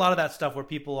 you can see a lot of that stuff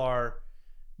where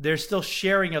they're still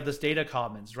sharing of this data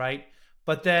commons, right?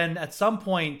 But then at some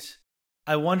point,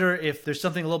 I wonder if there's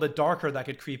something a little bit darker that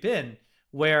could creep in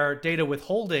where data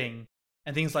withholding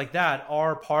and things like that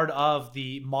are part of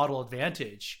the model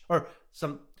advantage, or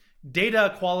some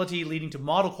data quality leading to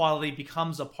model quality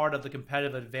becomes a part of the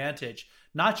competitive advantage,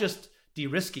 not just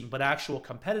de-risking, but actual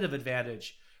competitive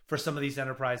advantage for some of these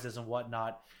enterprises and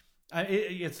whatnot.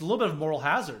 It's a little bit of moral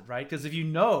hazard, right? Because if you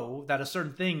know that a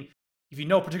certain thing, if you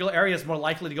know a particular area is more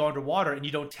likely to go underwater and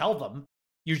you don't tell them,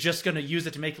 you're just going to use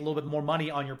it to make a little bit more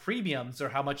money on your premiums or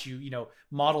how much you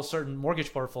model certain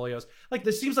mortgage portfolios. Like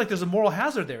this seems like there's a moral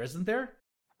hazard there, isn't there?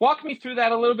 Walk me through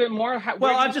that a little bit more.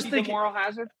 Well, I'm just thinking the moral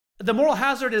hazard. The moral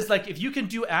hazard is like if you can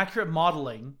do accurate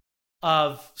modeling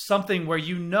of something where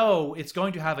you know it's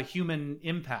going to have a human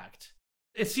impact,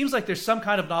 it seems like there's some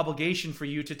kind of an obligation for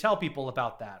you to tell people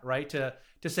about that, right? To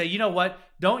say, you know what,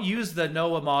 don't use the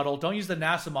NOAA model, don't use the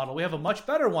NASA model. We have a much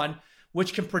better one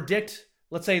which can predict,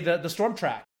 let's say, the storm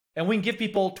track, and we can give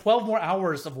people 12 more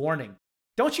hours of warning.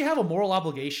 Don't you have a moral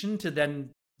obligation to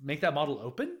then make that model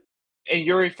open? And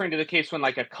you're referring to the case when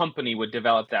like a company would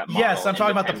develop that model. Yes, I'm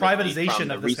talking about the independently privatization from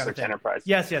the of this kind of research thing. enterprise.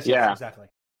 Yes, Yeah. exactly.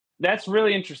 That's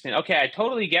really interesting. Okay, I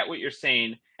totally get what you're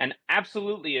saying, and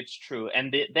absolutely it's true.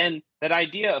 And then that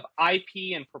idea of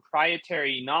IP and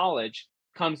proprietary knowledge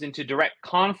comes into direct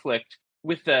conflict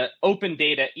with the open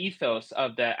data ethos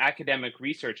of the academic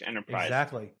research enterprise.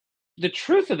 Exactly. The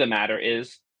truth of the matter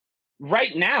is,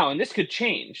 right now, and this could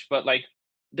change, but like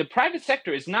the private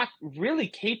sector is not really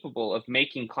capable of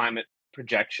making climate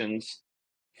projections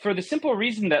for the simple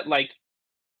reason that, like,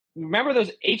 remember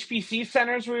those HPC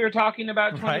centers we were talking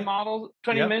about 20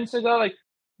 Yep. minutes ago? Like,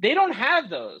 they don't have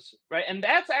those, right? And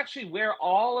that's actually where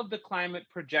all of the climate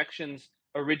projections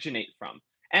originate from.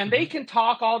 And they can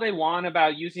talk all they want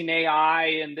about using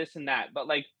AI and this and that, but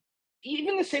like,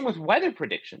 even the same with weather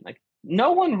prediction. Like,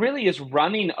 no one really is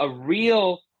running a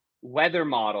real weather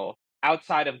model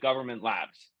outside of government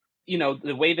labs, you know,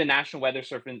 the way the National Weather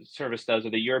Service does, or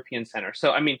the European Center.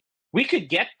 So, I mean, we could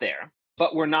get there,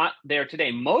 but we're not there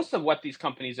today. Most of what these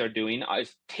companies are doing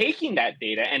is taking that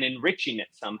data and enriching it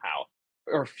somehow,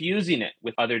 or fusing it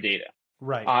with other data.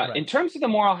 Right. In terms of the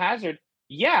moral hazard,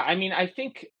 yeah, I mean, I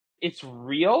think it's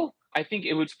real. I think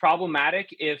it was problematic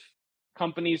if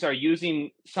companies are using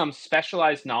some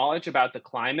specialized knowledge about the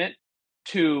climate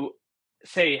to,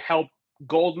 say, help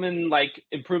Goldman like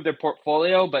improve their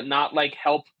portfolio, but not like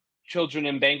help children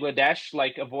in Bangladesh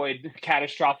like avoid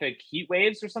catastrophic heat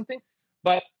waves or something.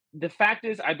 But the fact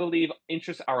is, I believe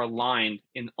interests are aligned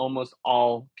in almost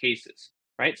all cases,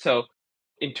 right? So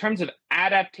in terms of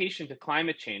adaptation to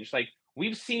climate change, like,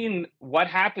 we've seen what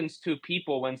happens to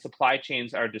people when supply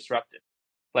chains are disrupted,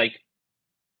 like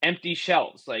empty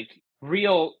shelves, like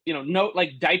real,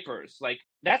 like diapers. Like,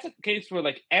 that's a case where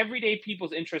like everyday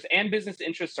people's interests and business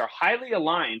interests are highly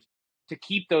aligned to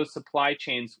keep those supply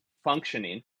chains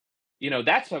functioning.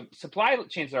 Supply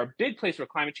chains are a big place where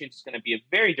climate change is going to be a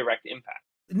very direct impact.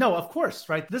 No, of course,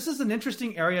 right? This is an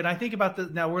interesting area, and I think about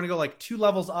now we're going to go like 2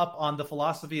 levels up on the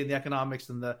philosophy and the economics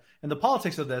and the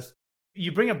politics of this.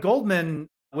 You bring up Goldman,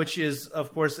 which is,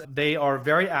 of course, they are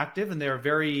very active and they're a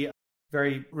very,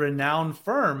 very renowned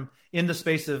firm in the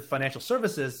space of financial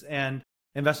services and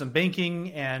investment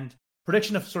banking and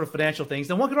prediction of sort of financial things.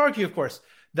 And one could argue, of course,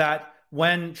 that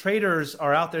when traders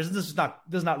are out there, this is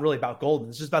not really about Goldman.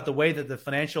 It's just about the way that the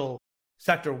financial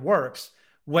sector works.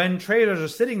 When traders are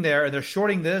sitting there and they're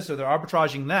shorting this or they're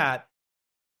arbitraging that,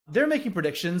 they're making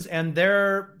predictions, and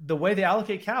the way they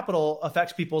allocate capital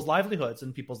affects people's livelihoods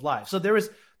and people's lives. So there is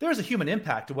a human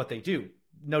impact to what they do,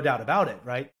 no doubt about it,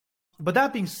 right? But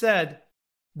that being said,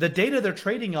 the data they're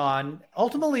trading on,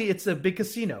 ultimately, it's a big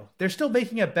casino. They're still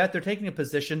making a bet. They're taking a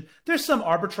position. There's some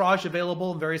arbitrage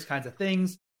available in various kinds of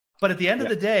things. But at the end of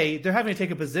the day, they're having to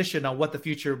take a position on what the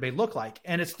future may look like.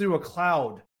 And it's through a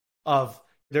cloud of,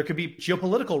 there could be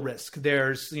geopolitical risk.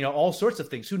 There's, all sorts of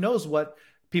things. Who knows what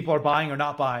people are buying or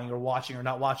not buying or watching or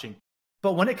not watching.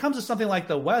 But when it comes to something like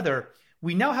the weather,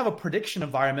 we now have a prediction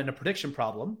environment and a prediction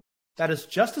problem that is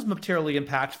just as materially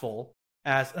impactful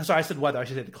as, sorry, I said weather, I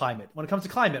should say the climate. When it comes to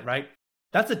climate, right?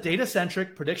 That's a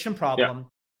data-centric prediction problem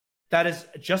that is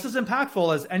just as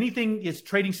impactful as anything is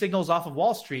trading signals off of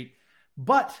Wall Street.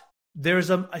 But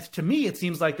to me, it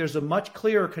seems like there's a much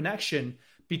clearer connection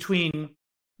between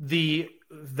the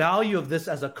value of this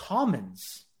as a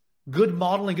commons, good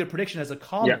modeling, good prediction as a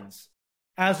commons,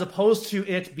 as opposed to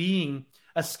it being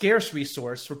a scarce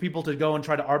resource for people to go and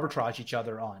try to arbitrage each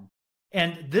other on.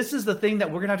 And this is the thing that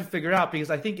we're going to have to figure out, because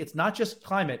I think it's not just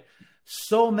climate.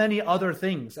 So many other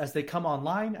things, as they come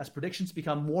online, as predictions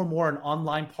become more and more an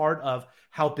online part of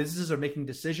how businesses are making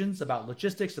decisions about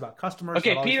logistics, about customers.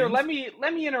 Okay, Peter, let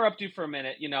me interrupt you for a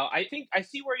minute. I think I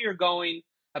see where you're going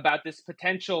about this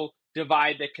potential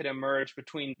divide that could emerge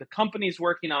between the companies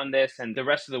working on this and the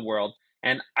rest of the world.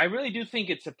 And I really do think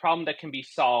it's a problem that can be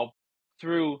solved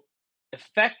through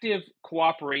effective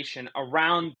cooperation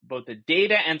around both the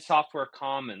data and software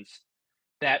commons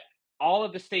that all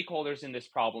of the stakeholders in this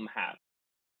problem have.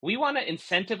 We want to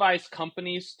incentivize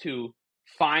companies to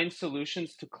find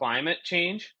solutions to climate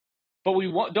change, but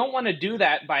we don't want to do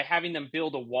that by having them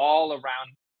build a wall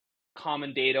around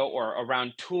common data or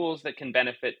around tools that can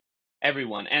benefit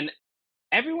everyone. And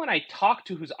everyone I talk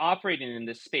to who's operating in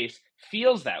this space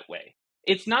feels that way.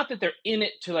 It's not that they're in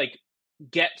it to like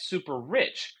get super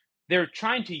rich. They're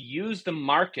trying to use the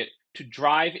market to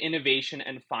drive innovation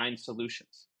and find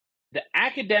solutions. The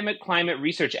academic climate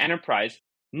research enterprise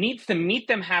needs to meet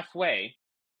them halfway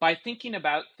by thinking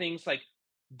about things like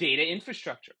data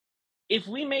infrastructure. If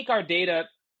we make our data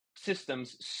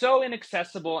systems so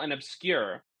inaccessible and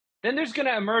obscure, then there's going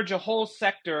to emerge a whole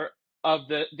sector of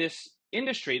this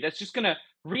industry that's just going to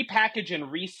repackage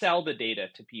and resell the data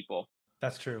to people.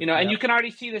 That's true. And you can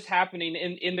already see this happening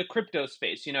in the crypto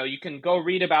space. You can go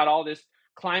read about all this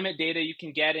climate data you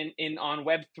can get in on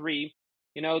Web3.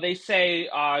 They say,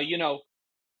 the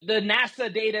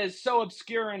NASA data is so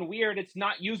obscure and weird, it's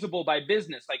not usable by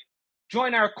business. Like,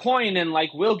 join our coin and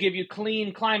we'll give you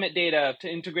clean climate data to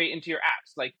integrate into your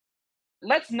apps. Like,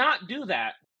 let's not do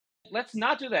that. Let's,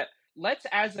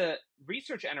 as a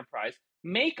research enterprise,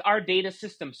 make our data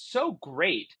system so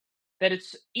great that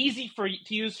it's easy to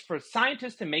use for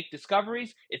scientists to make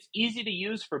discoveries. It's easy to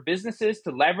use for businesses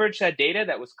to leverage that data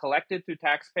that was collected through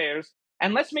taxpayers.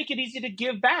 And let's make it easy to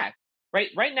give back.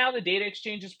 Right now, the data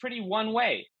exchange is pretty one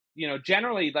way.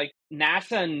 Generally,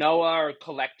 NASA and NOAA are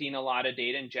collecting a lot of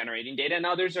data and generating data, and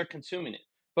others are consuming it.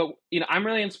 But I'm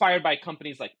really inspired by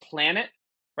companies like Planet.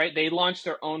 Right? They launched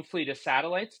their own fleet of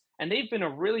satellites, and they've been a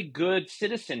really good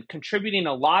citizen, contributing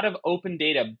a lot of open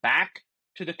data back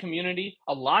to the community.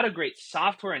 A lot of great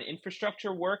software and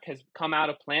infrastructure work has come out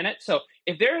of Planet. So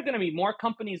if there are going to be more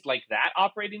companies like that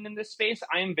operating in this space,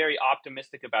 I am very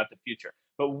optimistic about the future.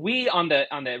 But we on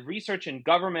the research and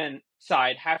government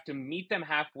side have to meet them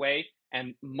halfway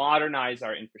and modernize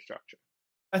our infrastructure.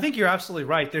 I think you're absolutely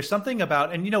right. There's something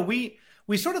about, and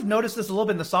we sort of noticed this a little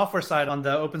bit in the software side on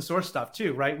the open source stuff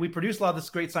too, right? We produce a lot of this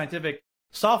great scientific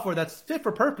software that's fit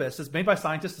for purpose. It's made by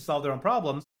scientists to solve their own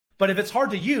problems. But if it's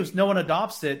hard to use, no one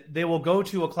adopts it. They will go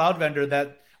to a cloud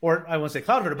vendor or I won't say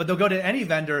cloud vendor, but they'll go to any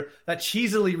vendor that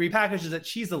cheesily repackages it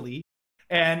cheesily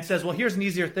and says, well, here's an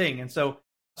easier thing. And so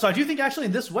I do think actually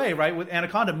in this way, right, with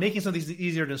Anaconda, making some of these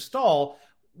easier to install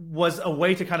was a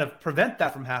way to kind of prevent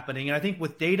that from happening. And I think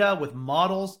with data, with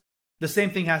models, the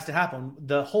same thing has to happen.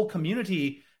 The whole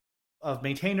community of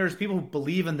maintainers, people who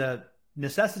believe in the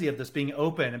necessity of this being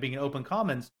open and being an open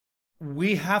commons,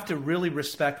 we have to really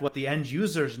respect what the end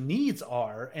user's needs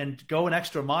are and go an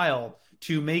extra mile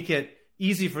to make it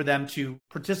easy for them to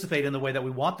participate in the way that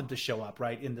we want them to show up,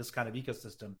 right, in this kind of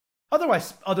ecosystem.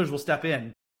 Otherwise, others will step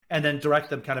in and then direct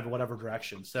them kind of in whatever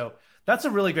direction. So that's a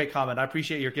really great comment. I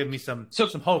appreciate you giving me some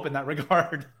hope in that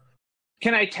regard.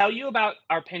 Can I tell you about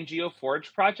our Pangeo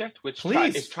Forge project, which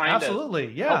is trying to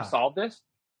help solve this?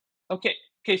 Okay.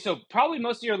 So probably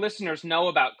most of your listeners know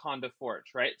about Conda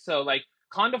Forge, right? So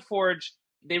Conda Forge,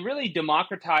 they really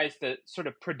democratized the sort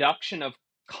of production of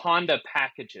Conda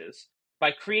packages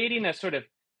by creating a sort of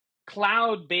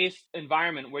cloud-based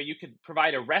environment where you could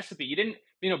provide a recipe. You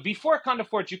didn't, before Conda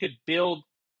Forge, you could build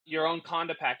your own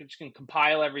Conda package, you can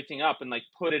compile everything up and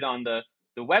put it on the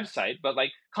website. But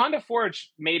Conda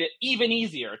Forge made it even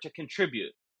easier to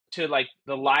contribute to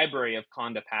the library of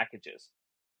Conda packages.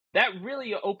 That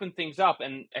really opened things up,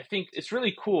 and I think it's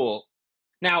really cool.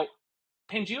 Now,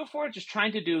 Pangeo Forge is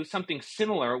trying to do something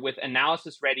similar with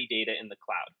analysis-ready data in the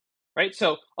cloud, right?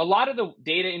 So a lot of the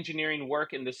data engineering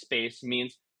work in this space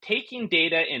means taking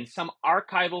data in some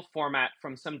archival format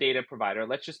from some data provider.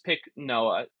 Let's just pick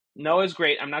NOAA. NOAA is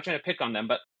great. I'm not trying to pick on them,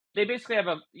 but they basically have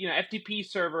a FTP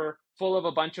server full of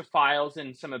a bunch of files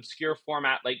in some obscure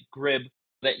format like GRIB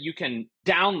that you can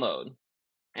download.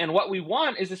 And what we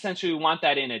want is essentially, we want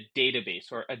that in a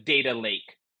database or a data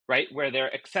lake, right? Where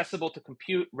they're accessible to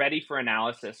compute, ready for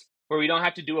analysis, where we don't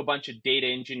have to do a bunch of data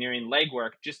engineering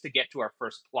legwork just to get to our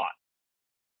first plot.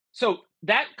 So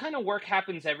that kind of work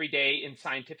happens every day in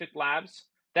scientific labs.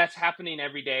 That's happening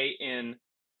every day in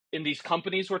these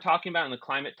companies we're talking about in the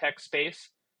climate tech space.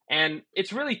 And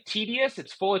it's really tedious,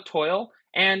 it's full of toil,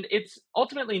 and it's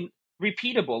ultimately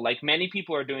repeatable. Many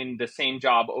people are doing the same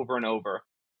job over and over.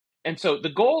 And so the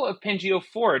goal of Pangeo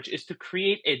Forge is to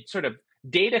create a sort of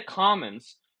data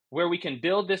commons where we can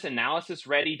build this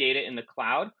analysis-ready data in the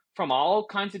cloud from all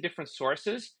kinds of different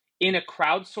sources in a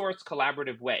crowdsourced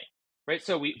collaborative way, right?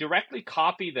 So we directly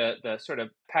copy the sort of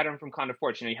pattern from Conda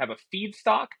Forge. You have a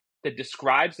feedstock that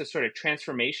describes the sort of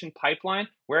transformation pipeline.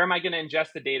 Where am I going to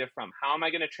ingest the data from? How am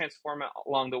I going to transform it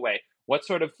along the way? What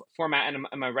sort of format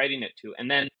am I writing it to? And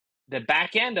then the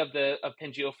back end of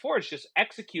Pangeo Forge just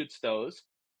executes those,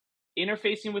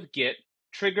 interfacing with Git,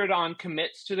 triggered on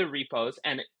commits to the repos,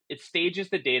 and it stages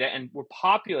the data, and we're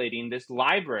populating this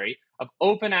library of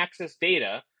open access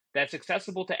data that's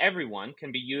accessible to everyone,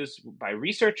 can be used by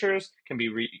researchers, can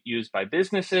be used by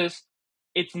businesses.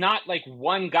 It's not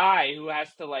one guy who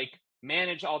has to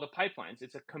manage all the pipelines.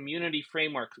 It's a community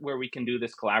framework where we can do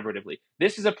this collaboratively.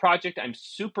 This is a project I'm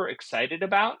super excited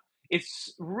about.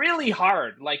 it's really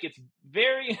hard. Like it's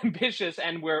very ambitious,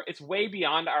 and it's way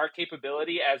beyond our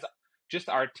capability as just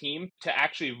our team to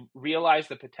actually realize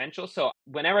the potential. So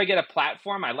whenever I get a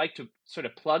platform, I like to sort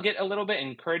of plug it a little bit and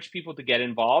encourage people to get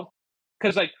involved,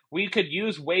 because like we could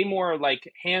use way more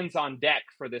like hands on deck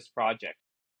for this project.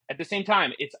 At the same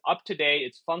time, it's up to date,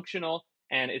 it's functional,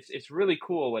 and it's really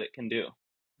cool what it can do.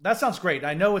 That sounds great.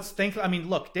 I know it's thankless. I mean,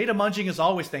 look, data munging is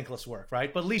always thankless work,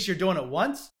 right? But at least you're doing it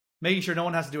once, making sure no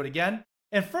one has to do it again.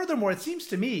 And furthermore, it seems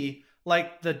to me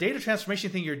like the data transformation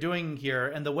thing you're doing here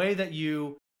and the way that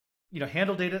you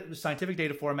handle data, scientific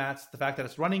data formats, the fact that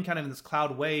it's running kind of in this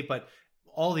cloud way, but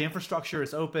all the infrastructure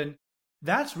is open,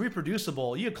 that's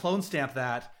reproducible. You can clone stamp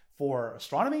that for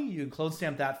astronomy. You can clone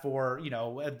stamp that for,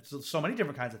 so many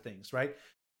different kinds of things, right?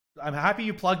 I'm happy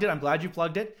you plugged it. I'm glad you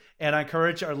plugged it. And I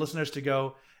encourage our listeners to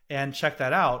go and check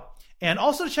that out. And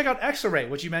also to check out Xarray,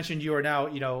 which you mentioned you are now,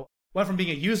 went from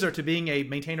being a user to being a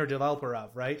maintainer developer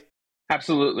of, right?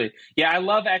 Absolutely. Yeah, I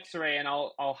love Xarray, and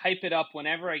I'll hype it up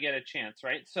whenever I get a chance,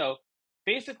 right? So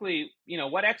basically,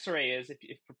 what Xarray is,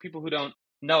 if for people who don't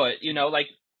know it,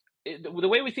 the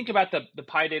way we think about the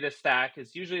PyData stack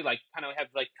is usually like kind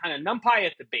of NumPy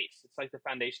at the base. It's like the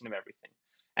foundation of everything.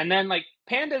 And then like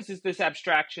Pandas is this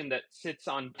abstraction that sits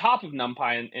on top of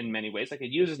NumPy in many ways. Like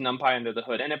it uses NumPy under the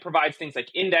hood, and it provides things like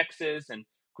indexes and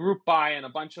group by and a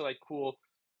bunch of like cool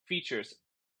features.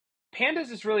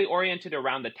 Pandas is really oriented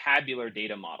around the tabular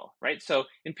data model, right? So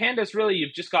in Pandas, really,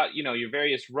 you've just got, your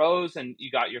various rows and you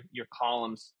got your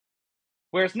columns.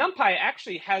 Whereas NumPy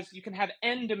actually you can have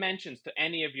n dimensions to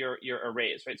any of your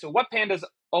arrays, right? So what Pandas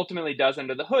ultimately does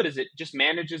under the hood is it just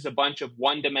manages a bunch of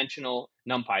one-dimensional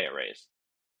NumPy arrays.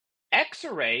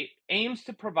 Xarray aims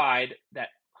to provide that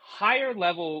higher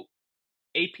level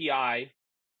API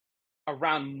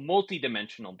around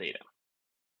multi-dimensional data,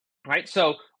 right?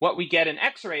 So what we get in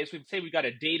Xarray is we'd say we got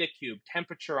a data cube,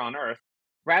 temperature on Earth.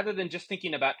 Rather than just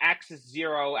thinking about axis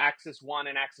 0, axis 1,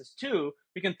 and axis 2,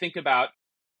 we can think about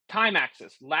time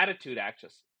axis, latitude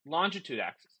axis, longitude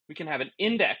axis. We can have an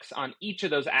index on each of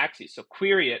those axes. So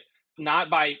query it not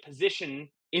by position,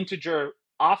 integer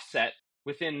offset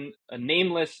within a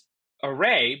nameless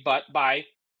array, but by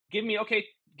give me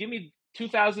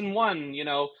 2001,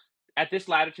 at this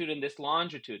latitude and this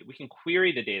longitude. We can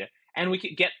query the data, and we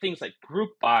can get things like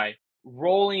group by,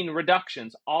 rolling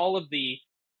reductions, all of the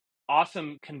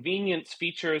awesome convenience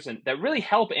features and that really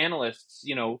help analysts,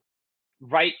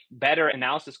 write better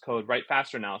analysis code, write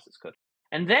faster analysis code.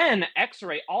 And then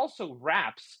Xarray also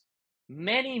wraps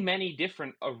many, many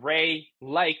different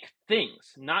array-like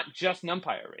things, not just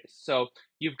NumPy arrays. So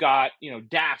you've got,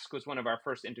 Dask was one of our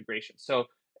first integrations. So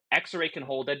Xarray can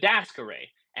hold a Dask array,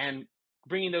 and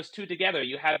bringing those two together,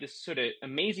 you have this sort of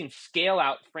amazing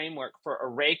scale-out framework for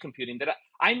array computing that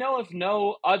I know of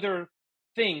no other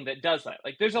thing that does that.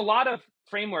 Like there's a lot of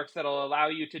frameworks that'll allow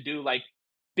you to do like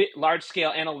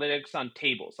large-scale analytics on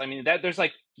tables. I mean,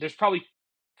 there's probably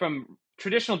from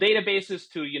traditional databases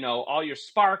to, all your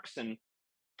Sparks and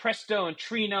Presto and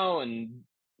Trino and,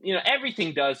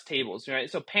 everything does tables, right?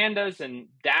 So Pandas and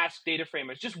Dask data frame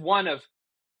is just one of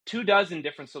 24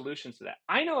 different solutions to that.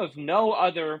 I know of no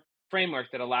other framework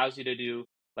that allows you to do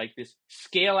like this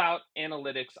scale out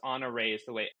analytics on arrays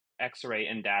the way Xarray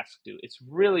and Dask do. It's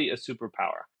really a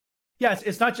superpower. Yeah,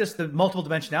 it's not just the multiple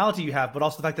dimensionality you have, but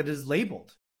also the fact that it is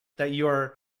labeled, that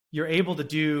you're able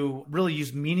to really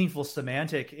use meaningful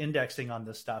semantic indexing on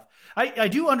this stuff. I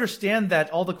do understand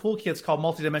that all the cool kids call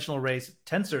multidimensional arrays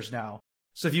tensors now.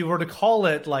 So if you were to call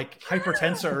it like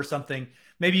hypertensor or something,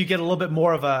 maybe you get a little bit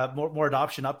more of a more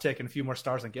adoption uptick and a few more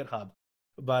stars on GitHub.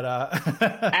 But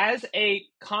as a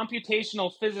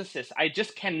computational physicist, I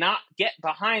just cannot get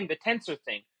behind the tensor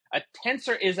thing. A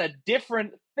tensor is a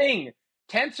different thing.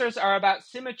 Tensors are about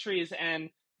symmetries and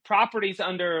properties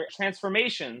under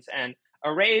transformations, and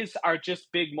arrays are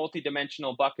just big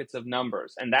multidimensional buckets of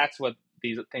numbers, and that's what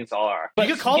these things all are. But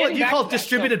you call it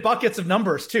distributed buckets of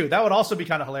numbers too. That would also be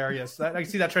kind of hilarious. I can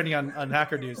see that trending on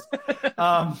Hacker News.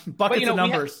 Buckets of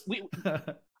numbers.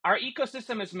 Our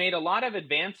ecosystem has made a lot of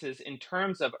advances in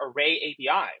terms of array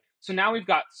API. So now we've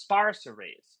got sparse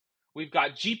arrays. We've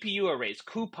got GPU arrays,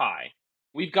 CuPy.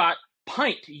 We've got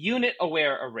Pint,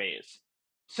 unit-aware arrays.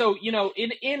 So,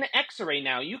 in Xarray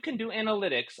now, you can do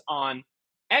analytics on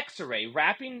Xarray,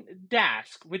 wrapping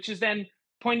Dask, which is then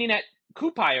pointing at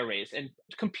CuPy arrays and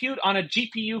compute on a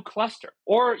GPU cluster.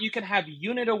 Or you can have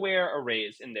unit-aware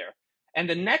arrays in there. And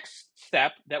the next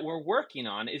step that we're working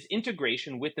on is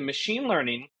integration with the machine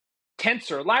learning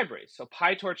tensor libraries. So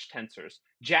PyTorch tensors,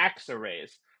 JAX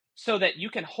arrays, so that you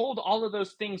can hold all of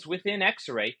those things within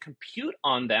Xarray, compute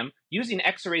on them using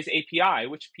Xarray's API,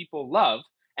 which people love,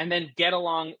 and then get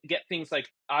things like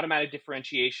automatic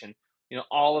differentiation,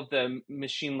 all of the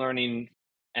machine learning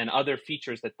and other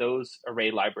features that those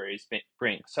array libraries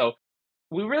bring. So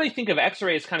we really think of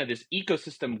Xarray as kind of this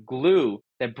ecosystem glue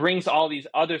that brings all these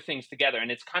other things together. And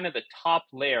it's kind of the top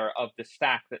layer of the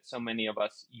stack that so many of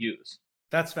us use.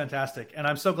 That's fantastic. And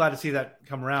I'm so glad to see that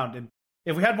come around. And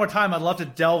if we had more time, I'd love to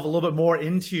delve a little bit more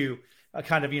into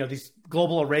kind of, these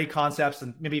global array concepts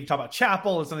and maybe even talk about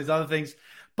Chapel and some of these other things.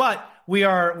 But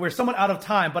we're somewhat out of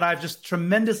time, but I've just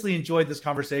tremendously enjoyed this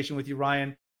conversation with you,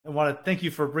 Ryan. I want to thank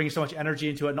you for bringing so much energy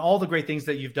into it and all the great things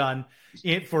that you've done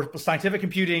for scientific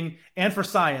computing and for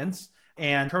science,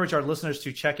 and encourage our listeners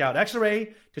to check out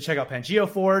Xarray, to check out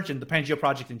PangeoForge and the Pangeo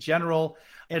project in general.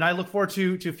 And I look forward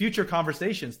to future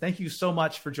conversations. Thank you so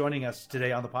much for joining us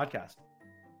today on the podcast.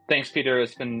 Thanks, Peter.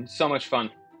 It's been so much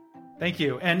fun. Thank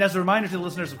you. And as a reminder to the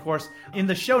listeners, of course, in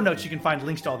the show notes, you can find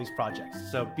links to all these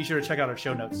projects. So be sure to check out our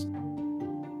show notes.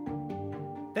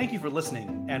 Thank you for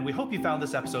listening, and we hope you found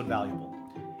this episode valuable.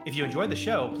 If you enjoyed the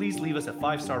show, please leave us a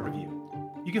 5-star review.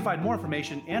 You can find more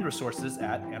information and resources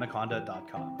at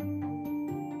anaconda.com.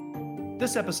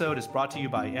 This episode is brought to you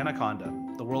by Anaconda,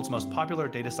 the world's most popular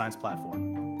data science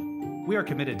platform. We are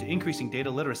committed to increasing data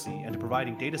literacy and to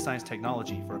providing data science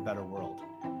technology for a better world.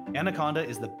 Anaconda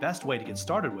is the best way to get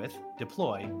started with,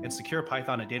 deploy, and secure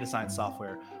Python and data science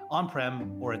software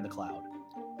on-prem or in the cloud.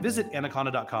 Visit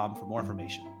anaconda.com for more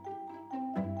information.